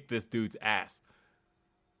to kick this dude's ass.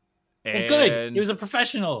 Well, good. He was a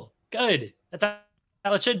professional. Good. That's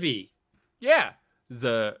how it should be. Yeah. It's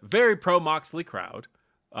a very pro Moxley crowd.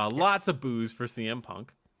 Lots of boos for CM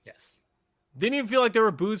Punk. Yes. Didn't even feel like there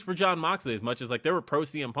were boos for John Moxley as much as like there were pro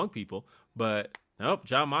CM Punk people, but nope,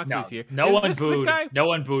 John Moxley's here. No one booed. No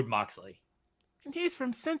one booed Moxley. And he's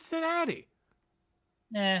from Cincinnati.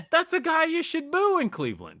 Nah. That's a guy you should boo in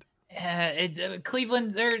Cleveland.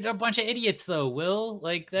 Cleveland, they're a bunch of idiots, though. Will,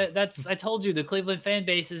 like that's I told you, the Cleveland fan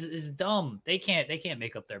base is dumb. They can't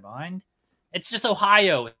make up their mind. It's just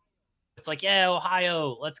Ohio. It's like, yeah,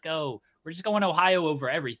 Ohio, let's go. We're just going Ohio over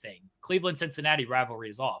everything. Cleveland Cincinnati rivalry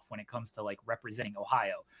is off when it comes to like representing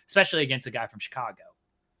Ohio, especially against a guy from Chicago.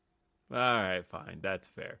 All right, fine, that's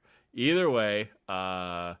fair. Either way,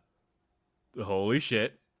 holy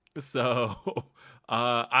shit. So,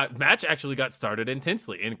 match actually got started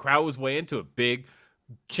intensely, and crowd was way into it. Big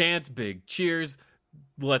chants, big cheers.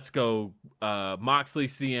 Let's go, Moxley,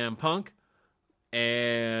 CM Punk,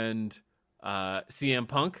 and CM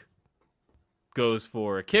Punk goes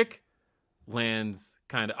for a kick, lands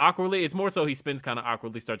kind of awkwardly. It's more so he spins kind of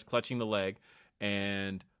awkwardly, starts clutching the leg,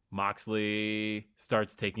 and Moxley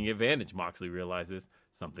starts taking advantage. Moxley realizes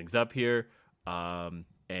something's up here,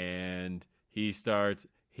 and he starts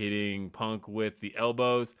hitting Punk with the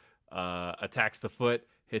elbows, attacks the foot,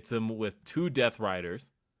 hits him with 2 Death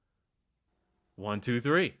Riders. 1, 2,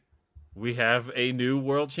 3. We have a new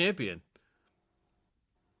world champion.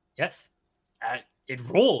 Yes. It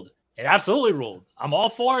ruled. It absolutely ruled. I'm all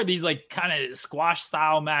for these like kind of squash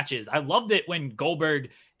style matches. I loved it when Goldberg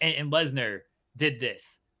and Lesnar did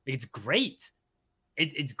this. It's great.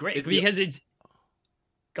 It's great because it's...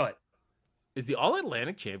 Go ahead. Is the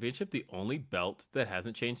All-Atlantic Championship the only belt that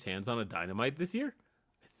hasn't changed hands on a Dynamite this year?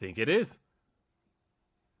 I think it is.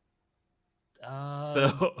 I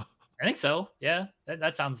think so. Yeah,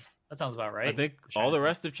 that sounds about right. I think all the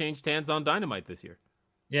rest have changed hands on Dynamite this year.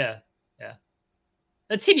 Yeah.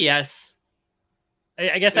 The TBS.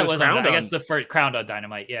 I guess that was the first crowned on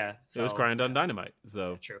Dynamite. Yeah, it was crowned on Dynamite.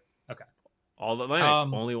 So true. Okay.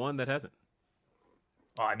 All-Atlantic, only one that hasn't.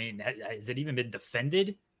 Well, I mean, has it even been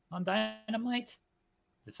defended on Dynamite?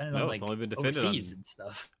 Defended no, on it's only been defended overseas and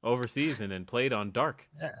stuff. Overseas and then played on Dark.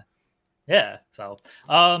 Yeah. So,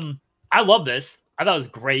 I love this. I thought it was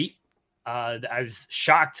great. I was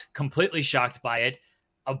completely shocked by it.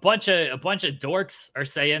 A bunch of dorks are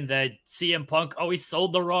saying that CM Punk always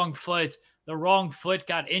sold the wrong foot. The wrong foot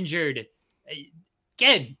got injured.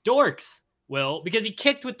 Again, dorks. Will, because he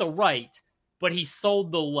kicked with the right, but he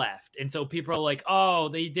sold the left. And so people are like, oh,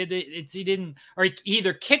 they did it. He didn't, or he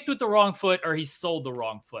either kicked with the wrong foot or he sold the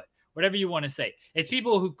wrong foot. Whatever you want to say. It's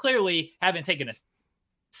people who clearly haven't taken a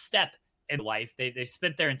step in life. They've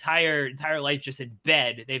spent their entire life just in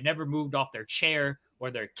bed. They've never moved off their chair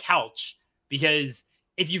or their couch, because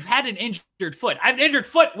if you've had an injured foot, I have an injured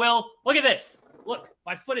foot, Will, look at this. Look,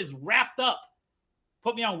 my foot is wrapped up.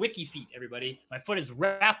 Put me on Wiki Feet, everybody. My foot is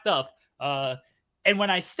wrapped up. And when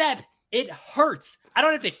I step, it hurts. I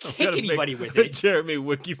don't have to kick anybody with it. Jeremy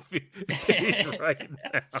Wiki Feet right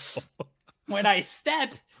now. When I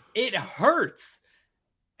step, it hurts.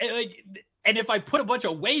 And if I put a bunch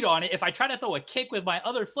of weight on it, if I try to throw a kick with my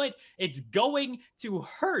other foot, it's going to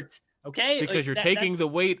hurt. Okay? Because you're taking the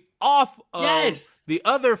weight off of the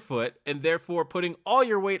other foot and therefore putting all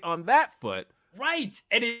your weight on that foot. Right.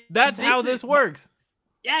 And that's how this works.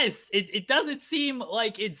 Yes. It doesn't seem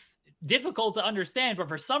like it's difficult to understand, but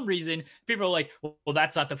for some reason, people are like, well,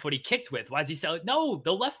 that's not the foot he kicked with. Why is he selling? No,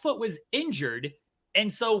 the left foot was injured.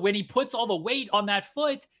 And so when he puts all the weight on that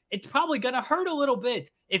foot, it's probably going to hurt a little bit.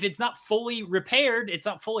 If it's not fully repaired, it's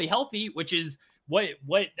not fully healthy, which is what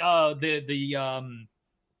the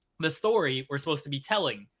story we're supposed to be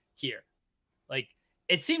telling here. Like,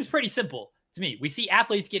 it seems pretty simple to me. We see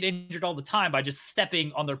athletes get injured all the time by just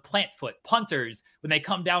stepping on their plant foot. Punters, when they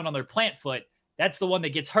come down on their plant foot, that's the one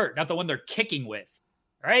that gets hurt, not the one they're kicking with.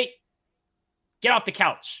 All right? Get off the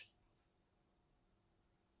couch.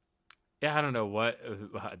 Yeah, I don't know what.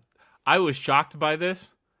 I was shocked by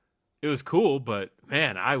this. It was cool, but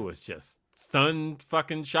man, I was just stunned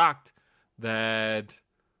fucking shocked that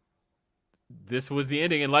this was the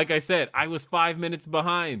ending. And like I said, I was 5 minutes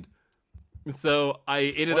behind. So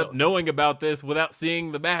I ended up knowing about this without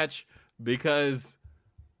seeing the match because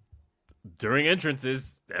during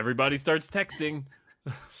entrances, everybody starts texting.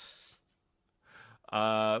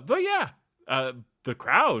 But yeah, the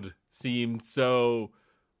crowd seemed so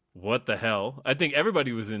what the hell. I think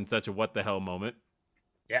everybody was in such a what the hell moment.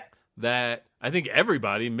 Yeah. That I think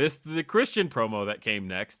everybody missed the Christian promo that came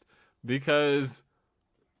next because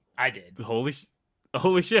I did. Holy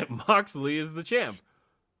shit, Moxley is the champ.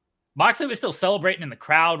 Moxley was still celebrating in the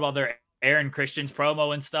crowd while they're airing Christian's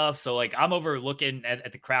promo and stuff. So like I'm overlooking at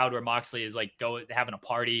the crowd where Moxley is like having a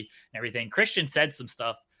party and everything. Christian said some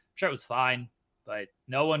stuff. I'm sure it was fine, but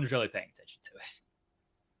no one was really paying attention to it.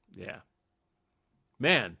 Yeah.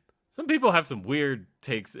 Man, some people have some weird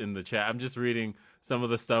takes in the chat. I'm just reading some of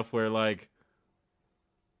the stuff where like,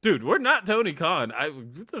 dude, we're not Tony Khan.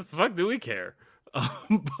 What the fuck do we care?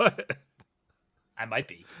 But I might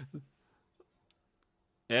be.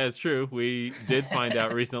 Yeah, it's true. We did find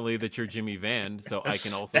out recently that you're Jimmy Van, so I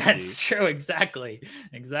can also That's see true. Exactly.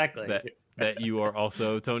 that you are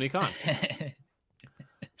also Tony Khan.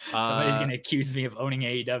 Somebody's going to accuse me of owning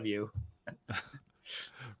AEW.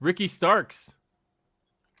 Ricky Starks.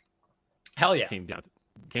 Hell yeah. Came down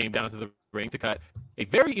to the ring to cut a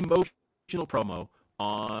very emotional promo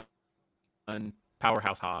on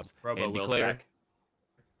Powerhouse Hobbs. Robo and Will's declared, back.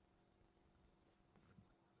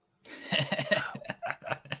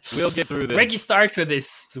 We'll get through this. Ricky Starks with his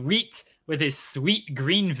sweet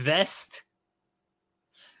green vest.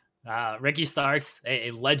 Ricky Starks, a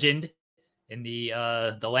legend in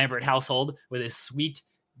the Lambert household, with his sweet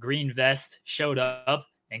green vest, showed up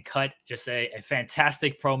and cut just a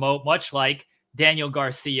fantastic promo, much like Daniel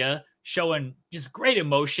Garcia, showing just great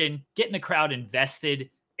emotion, getting the crowd invested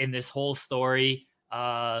in this whole story.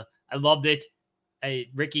 I loved it.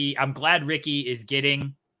 I'm glad Ricky is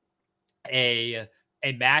getting a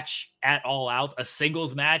match at All Out, a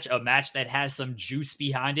singles match, a match that has some juice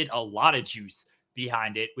behind it, a lot of juice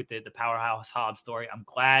behind it with the Powerhouse Hobbs story. I'm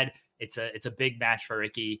glad it's a big match for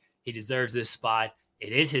Ricky. He deserves this spot.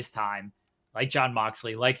 It is his time. Like John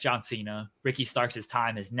Moxley, like John Cena, Ricky Starks'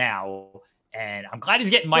 time is now, and I'm glad he's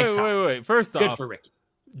getting mic time. Wait. First off, good for Ricky.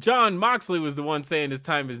 John Moxley was the one saying his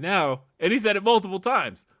time is now, and he said it multiple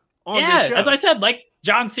times on this show. That's what I said. Like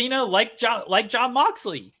John Cena, like John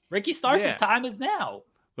Moxley. Ricky Starks' time is now.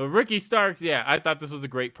 But Ricky Starks, yeah, I thought this was a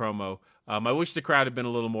great promo. I wish the crowd had been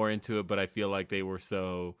a little more into it, but I feel like they were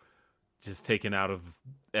so just taken out of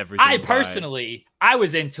everything. I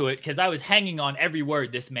was into it because I was hanging on every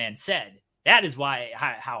word this man said. That is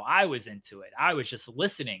how I was into it. I was just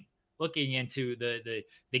listening, looking into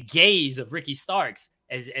the gaze of Ricky Starks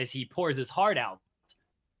as he pours his heart out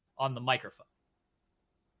on the microphone.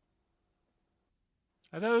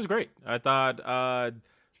 I thought it was great. I thought it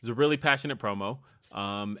was a really passionate promo.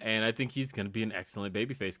 And I think he's going to be an excellent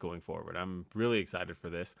babyface going forward. I'm really excited for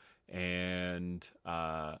this. And,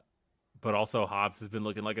 but also Hobbs has been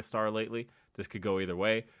looking like a star lately. This could go either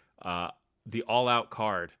way. The All Out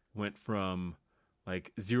card went from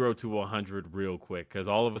like 0 to 100 real quick, because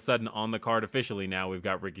all of a sudden on the card officially now we've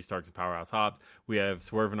got Ricky Starks and Powerhouse Hobbs. We have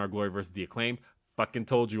Swerve and Our Glory versus The Acclaimed. Fucking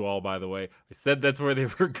told you all, by the way. I said that's where they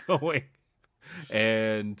were going.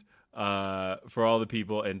 And for all the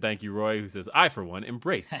people, and thank you, Roy, who says, I, for one,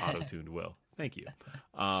 embrace auto-tuned Will. Thank you.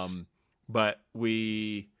 But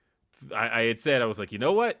I had said, I was like, you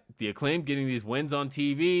know what? The Acclaimed getting these wins on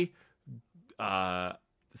TV,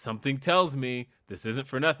 something tells me this isn't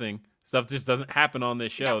for nothing. Stuff just doesn't happen on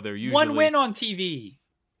this show. They're usually one win on TV.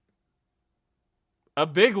 A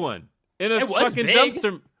big one. In a fucking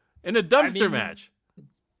dumpster match.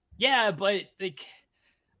 Yeah, but like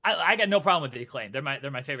I got no problem with the Acclaimed. They're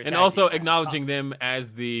my favorite. And also acknowledging them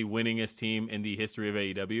as the winningest team in the history of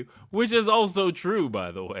AEW, which is also true,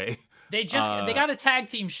 by the way. They got a tag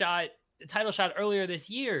team title shot earlier this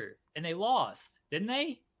year, and they lost, didn't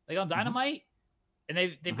they? Like on Dynamite, and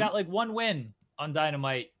they've got like one win on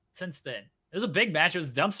Dynamite since then. It was a big match. It was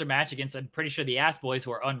a dumpster match against, I'm pretty sure, the Ass Boys,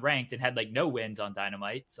 who are unranked and had like no wins on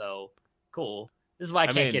Dynamite. So cool. This is why I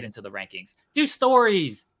can't get into the rankings. Do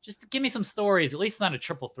stories. Just give me some stories. At least it's not a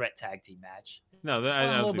triple threat tag team match. No, I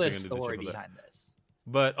don't a little bit of story behind this.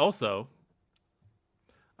 But also,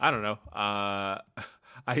 I don't know.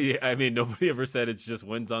 I mean, nobody ever said it's just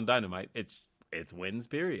wins on Dynamite. It's wins,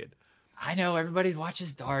 period. I know everybody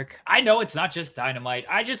watches Dark. I know it's not just Dynamite.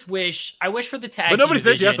 I wish for the tag. But nobody team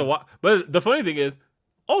says you have to watch. But the funny thing is,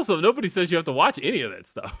 also nobody says you have to watch any of that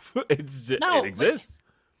stuff. It's just, it exists.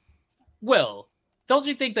 Will, don't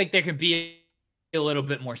you think like there could be a little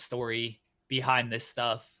bit more story behind this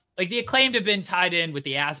stuff? Like the Acclaimed have been tied in with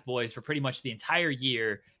the Ass Boys for pretty much the entire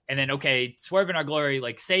year, And then, okay, Swerve in Our Glory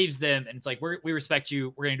like saves them. And it's like, we respect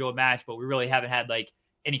you. We're going to do a match, but we really haven't had like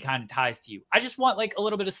any kind of ties to you. I just want like a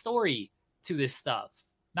little bit of story to this stuff.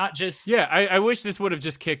 Not just... Yeah, I wish this would have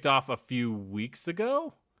just kicked off a few weeks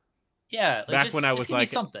ago. Yeah. Back when I was like...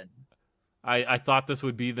 something. I thought this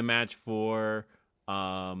would be the match for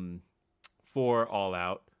All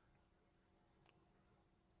Out.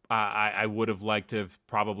 I would have liked to have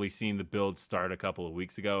probably seen the build start a couple of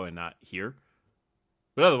weeks ago and not here.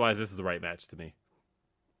 But otherwise, this is the right match to me.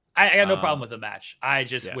 I got no problem with the match. I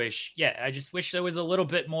just wish there was a little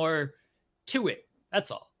bit more to it.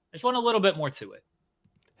 That's all. I just want a little bit more to it.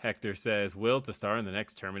 Hector says, Will to star in the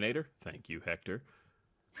next Terminator. Thank you, Hector.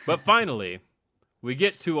 But finally, we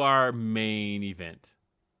get to our main event.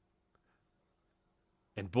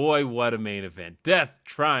 And boy, what a main event. Death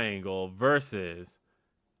Triangle versus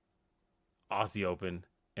Aussie Open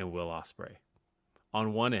and Will Ospreay.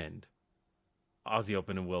 On one end, Aussie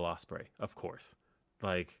Open and Will Ospreay, of course.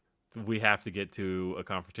 Like, we have to get to a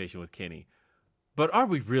confrontation with Kenny. But are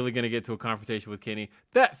we really going to get to a confrontation with Kenny?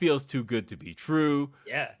 That feels too good to be true.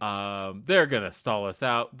 Yeah. They're going to stall us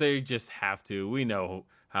out. They just have to. We know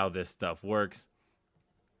how this stuff works.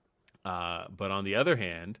 But on the other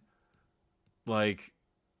hand, like,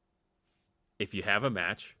 if you have a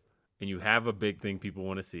match and you have a big thing people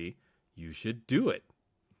want to see, you should do it.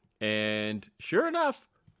 And sure enough,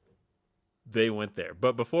 they went there.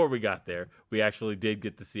 But before we got there, we actually did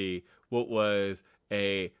get to see what was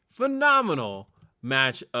a phenomenal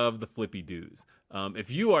match of the Flippy Doos.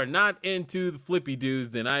 If you are not into the Flippy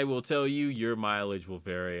Doos, then I will tell you your mileage will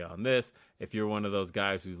vary on this. If you're one of those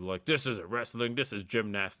guys who's like, this isn't wrestling, this is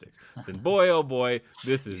gymnastics, then boy, oh boy,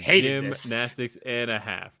 this is gymnastics and a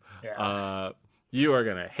half. Yeah. You are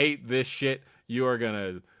going to hate this shit. You are going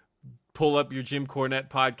to pull up your Jim Cornette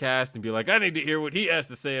podcast and be like, I need to hear what he has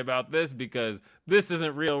to say about this because this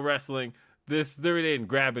isn't real wrestling. They didn't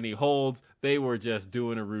grab any holds. They were just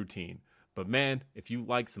doing a routine. But man, if you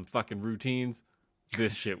like some fucking routines,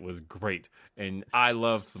 this shit was great. And I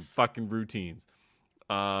love some fucking routines.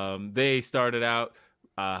 They started out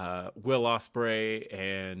Will Ospreay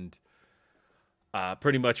and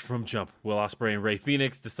pretty much from jump, Will Ospreay and Rey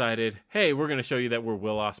Fenix decided, hey, we're going to show you that we're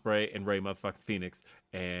Will Ospreay and Rey motherfucking Fenix.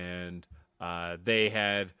 And they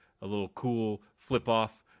had a little cool flip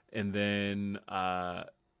off. And then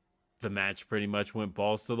the match pretty much went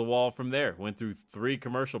balls to the wall from there. Went through 3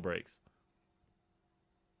 commercial breaks.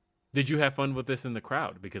 Did you have fun with this in the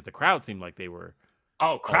crowd? Because the crowd seemed like they were.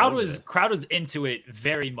 Oh, crowd was into it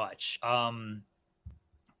very much.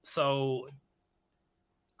 So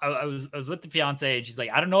I was with the fiance and she's like,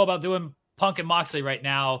 I don't know about doing Punk and Moxley right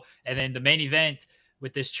now. And then the main event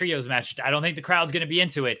with this trios match, I don't think the crowd's going to be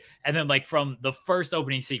into it. And then like from the first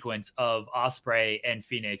opening sequence of Ospreay and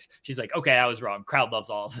Phoenix, she's like, okay, I was wrong. Crowd loves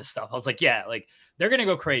all of this stuff. I was like, yeah, like they're going to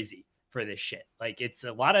go crazy for this shit. Like it's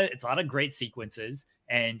a lot of great sequences.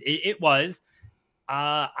 And it was,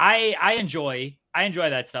 I enjoy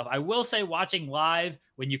that stuff. I will say watching live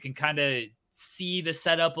when you can kind of see the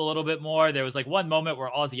setup a little bit more. There was like one moment where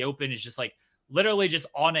Aussie Open is just like literally just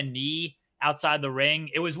on a knee outside the ring.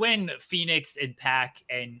 It was when Phoenix and Pac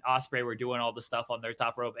and Ospreay were doing all the stuff on their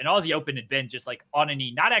top rope, and Aussie Open had been just like on a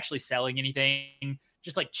knee, not actually selling anything,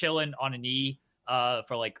 just like chilling on a knee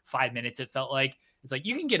for like 5 minutes. It felt like it's like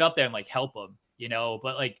you can get up there and like help them, you know,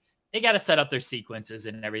 but like they got to set up their sequences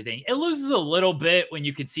and everything. It loses a little bit when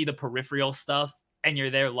you can see the peripheral stuff and you're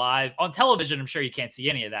there live on television. I'm sure you can't see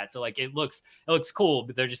any of that. So like, it looks cool,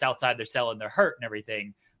 but they're just outside, they're selling, they're hurt and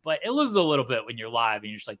everything. But it loses a little bit when you're live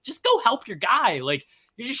and you're just like, just go help your guy. Like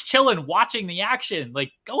you're just chilling, watching the action.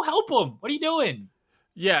 Like go help him. What are you doing?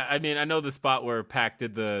 Yeah. I mean, I know the spot where Pac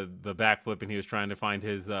did the backflip and he was trying to find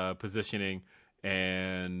his positioning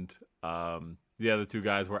and the other 2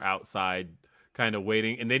 guys were outside kind of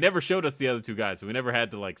waiting, and they never showed us the other 2 guys, so we never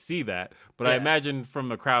had to like see that. But yeah. I imagine from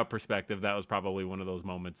a crowd perspective, that was probably one of those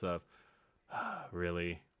moments of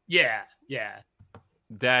really. Yeah.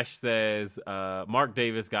 Dash says Mark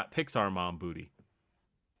Davis got Pixar mom booty.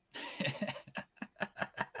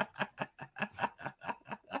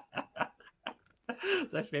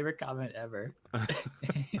 It's my favorite comment ever.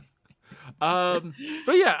 But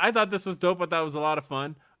yeah, I thought this was dope. I thought it was a lot of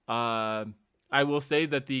fun. I will say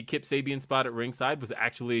that the Kip Sabian spot at ringside was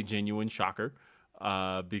actually a genuine shocker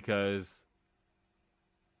because,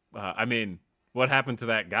 I mean, what happened to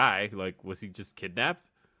that guy? Like, was he just kidnapped?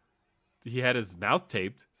 He had his mouth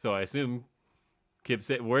taped, so I assume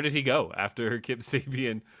where did he go after Kip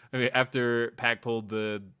Sabian? I mean, after Pac pulled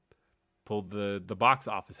the box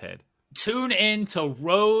off his head. Tune in to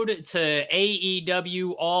Road to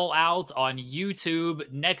AEW All Out on YouTube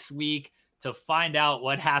next week. to find out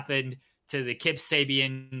what happened to the Kip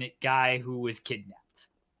Sabian guy who was kidnapped.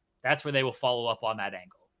 That's where they will follow up on that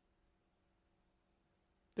angle.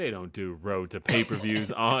 They don't do road to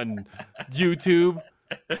pay-per-views on YouTube.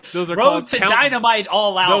 Those are Road called to Dynamite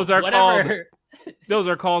All Out. Those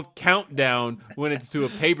are called countdown when it's to a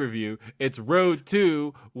pay-per-view. It's road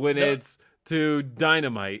to when it's to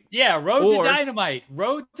Dynamite. Yeah, Road to Dynamite.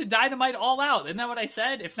 Road to Dynamite All Out. Isn't that what I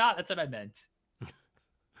said? If not, that's what I meant.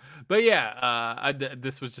 But yeah,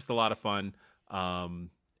 this was just a lot of fun.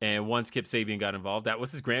 And once Kip Sabian got involved, that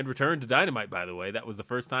was his grand return to Dynamite, by the way. That was the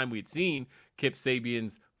first time we'd seen Kip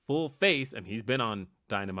Sabian's full face. I mean, he's been on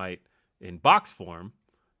Dynamite in box form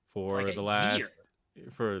for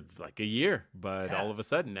for like a year. But all of a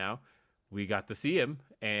sudden now, we got to see him,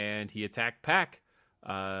 and he attacked Pac,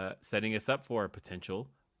 setting us up for a potential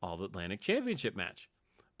All-Atlantic Championship match.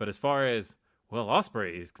 But as far as Will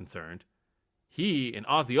Ospreay is concerned, he in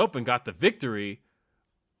Aussie Open got the victory.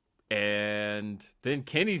 And then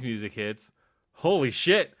Kenny's music hits. Holy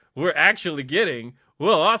shit, we're actually getting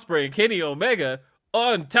Will Ospreay and Kenny Omega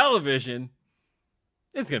on television.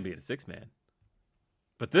 It's going to be in a 6-man.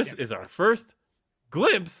 But this is our first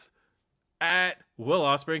glimpse at Will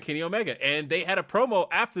Ospreay and Kenny Omega. And they had a promo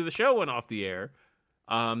after the show went off the air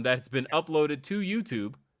that's been uploaded to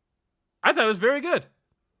YouTube. I thought it was very good.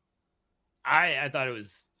 I thought it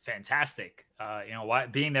was fantastic.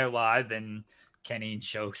 Being there live and Kenny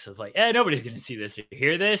jokes of like, nobody's going to see this or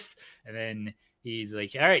hear this. And then he's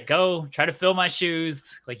like, all right, go try to fill my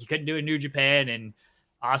shoes. Like you couldn't do it in New Japan. And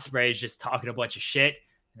Ospreay's just talking a bunch of shit.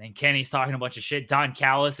 And then Kenny's talking a bunch of shit. Don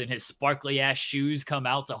Callis and his sparkly ass shoes come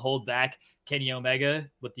out to hold back Kenny Omega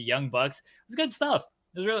with the Young Bucks. It was good stuff.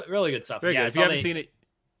 It was really, really good stuff. Very good. If you haven't seen it,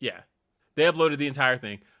 they uploaded the entire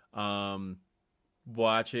thing.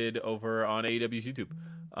 Watch it over on AEW's YouTube.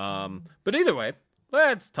 But either way,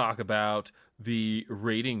 let's talk about the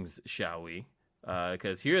ratings, shall we?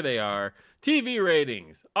 Because here they are. TV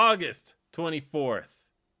ratings, August 24th.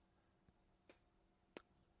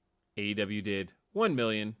 AEW did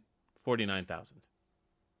 1,049,000.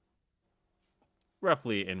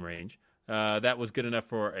 Roughly in range. That was good enough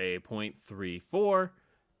for a 0.34,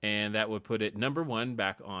 and that would put it number 1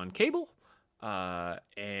 back on cable.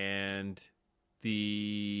 And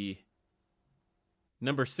the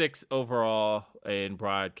number 6 overall in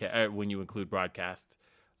broadcast, when you include broadcast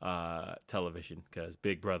television, because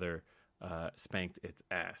Big Brother spanked its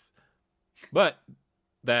ass. But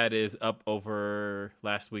that is up over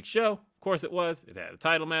last week's show. Of course it was. It had a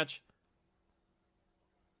title match.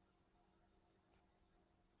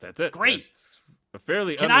 That's it. Great. That's a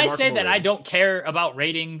fairly Can I say that I don't care about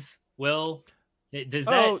ratings, Will? Does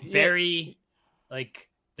that vary, like,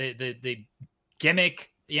 the gimmick?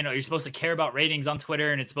 You know, you're supposed to care about ratings on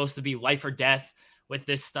Twitter, and it's supposed to be life or death with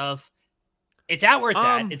this stuff. It's at where it's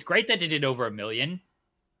at. It's great that it did over 1 million.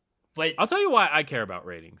 But I'll tell you why I care about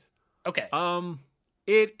ratings. Okay.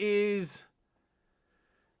 It is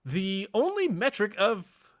the only metric of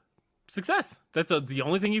success. That's the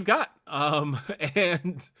only thing you've got.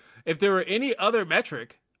 And if there were any other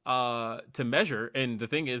metric to measure, and the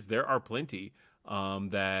thing is, there are plenty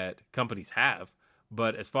that companies have,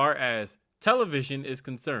 but as far as television is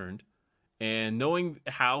concerned, and knowing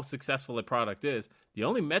how successful a product is, the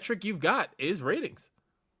only metric you've got is ratings.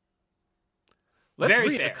 Let's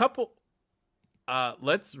read a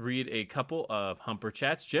couple of Humper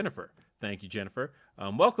Chats. Jennifer. Thank you, Jennifer.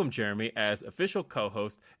 Welcome, Jeremy, as official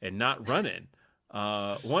co-host and not run-in.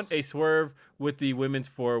 Want a swerve with the women's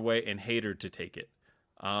four-way and Hater to take it.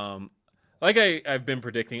 Like I've been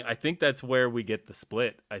predicting, I think that's where we get the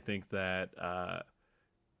split. I think that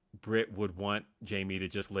Britt would want Jamie to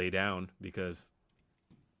just lay down, because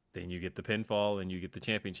then you get the pinfall and you get the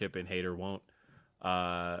championship, and Hater won't.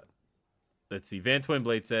 Let's see. Van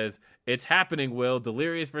Twinblade says, it's happening, Will.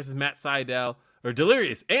 Delirious versus Matt Sydal, or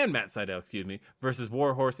Delirious and Matt Sydal, versus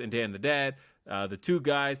Warhorse and Dan the Dad. The two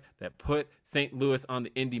guys that put St. Louis on the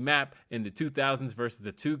indie map in the 2000s versus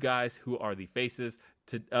the two guys who are the faces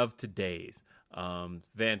of today's. Van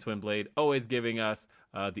Twinblade always giving us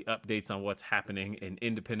the updates on what's happening in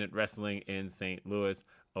independent wrestling in St. Louis.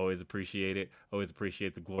 Always appreciate it. Always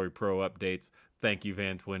appreciate the Glory Pro updates. Thank you,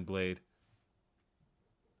 Van Twinblade.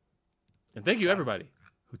 And thank you, everybody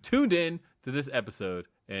who tuned in to this episode.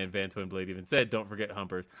 And Van Twinblade even said, don't forget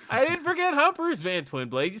Humpers. I didn't forget Humpers, Van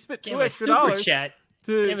Twinblade. You spent $2 extra dollars.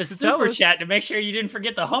 Give a super chat to make sure you didn't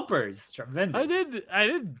forget the Humpers. Tremendous. I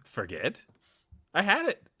did forget. I had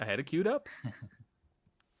it. I had it queued up.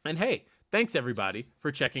 And hey, thanks everybody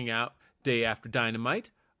for checking out Day After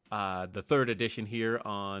Dynamite, the third edition here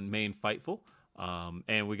on Main Fightful.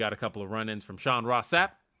 And we got a couple of run-ins from Sean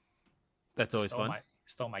Rossap. That's always fun.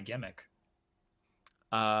 Stole my gimmick.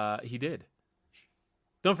 He did.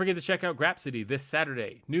 Don't forget to check out Grapsody this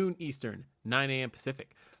Saturday, noon Eastern, 9 a.m.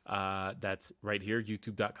 Pacific. That's right here,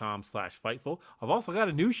 youtube.com/Fightful. I've also got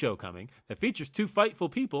a new show coming that features two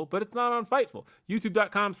Fightful people, but it's not on Fightful.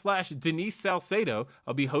 youtube.com/Denise Salcedo.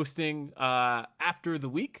 I'll be hosting After the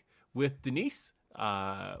Week with Denise.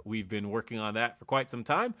 We've been working on that for quite some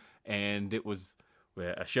time, and it was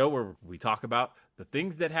a show where we talk about the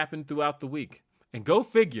things that happened throughout the week. And go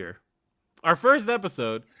figure, our first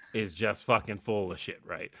episode is just fucking full of shit,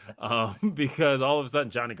 right? Because all of a sudden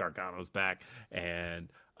Johnny Gargano's back, and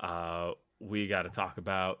we got to talk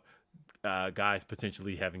about guys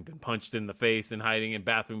potentially having been punched in the face and hiding in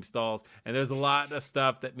bathroom stalls. And there's a lot of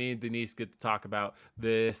stuff that me and Denise get to talk about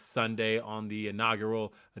this Sunday on the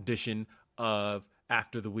inaugural edition of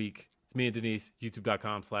After the Week. It's me and Denise,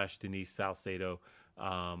 youtube.com/Denise Salcedo.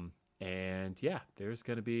 And yeah, there's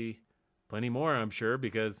going to be plenty more, I'm sure,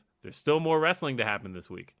 because there's still more wrestling to happen this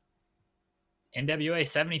week. NWA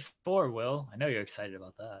 74, Will. I know you're excited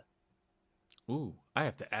about that. Ooh, I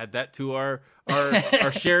have to add that to our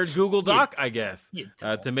shared Google Doc, I guess,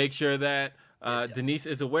 to make sure that Denise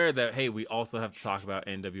is aware that, hey, we also have to talk about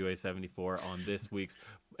NWA 74 on this week's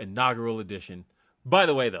inaugural edition. By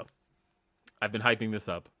the way, though, I've been hyping this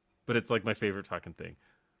up, but it's like my favorite fucking thing.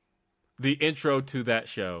 The intro to that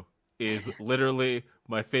show is literally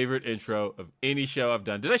my favorite intro of any show I've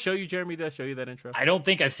done. Did I show you, Jeremy? Did I show you that intro? I don't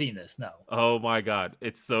think I've seen this, no. Oh my God.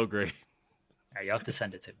 It's so great. All right, you have to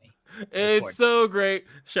send it to me. It's so great.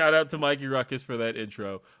 Shout out to Mikey Ruckus for that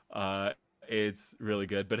intro. It's really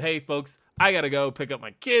good. But hey, folks, I got to go pick up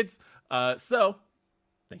my kids. So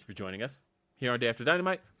thank you for joining us here on Day After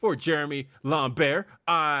Dynamite. For Jeremy Lambert,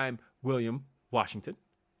 I'm William Washington.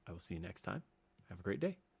 I will see you next time. Have a great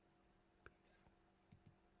day.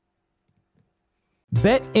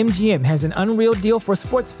 BetMGM has an unreal deal for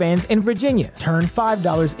sports fans in Virginia. Turn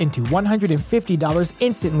 $5 into $150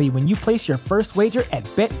 instantly when you place your first wager at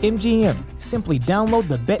BetMGM. Simply download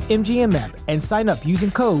the BetMGM app and sign up using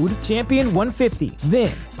code Champion150.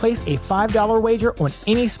 Then, place a $5 wager on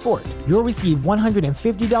any sport. You'll receive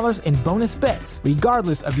 $150 in bonus bets,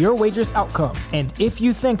 regardless of your wager's outcome. And if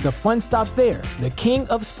you think the fun stops there, the king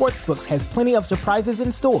of sportsbooks has plenty of surprises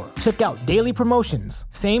in store. Check out daily promotions,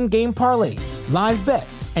 same-game parlays, live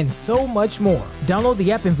bets, and so much more. Download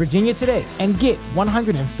the app in Virginia today and get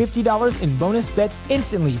 $150 in bonus bets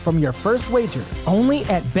instantly from your first wager. Only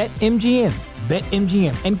at BetMGM.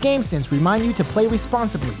 BetMGM and GameSense remind you to play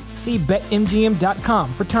responsibly. See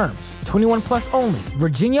BetMGM.com for terms. 21 plus only.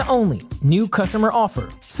 Virginia only. New customer offer.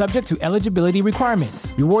 Subject to eligibility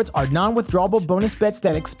requirements. Rewards are non-withdrawable bonus bets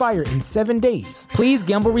that expire in 7 days. Please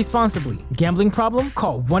gamble responsibly. Gambling problem?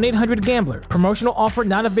 Call 1-800-GAMBLER. Promotional offer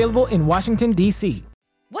not available in Washington, D.C.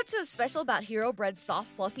 What's so special about Hero Bread's soft,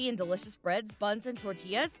 fluffy, and delicious breads, buns, and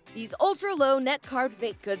tortillas? These ultra-low net-carb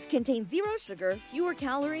baked goods contain zero sugar, fewer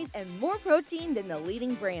calories, and more protein than the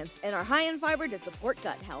leading brands, and are high in fiber to support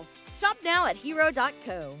gut health. Shop now at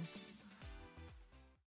Hero.co.